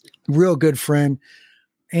real good friend,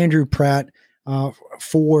 Andrew Pratt,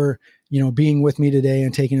 for being with me today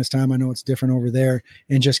and taking his time. I know it's different over there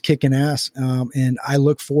and just kicking ass. And I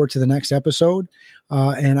look forward to the next episode.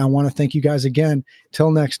 And I want to thank you guys again. Till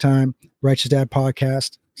next time, Righteous Dad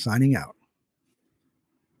Podcast, signing out.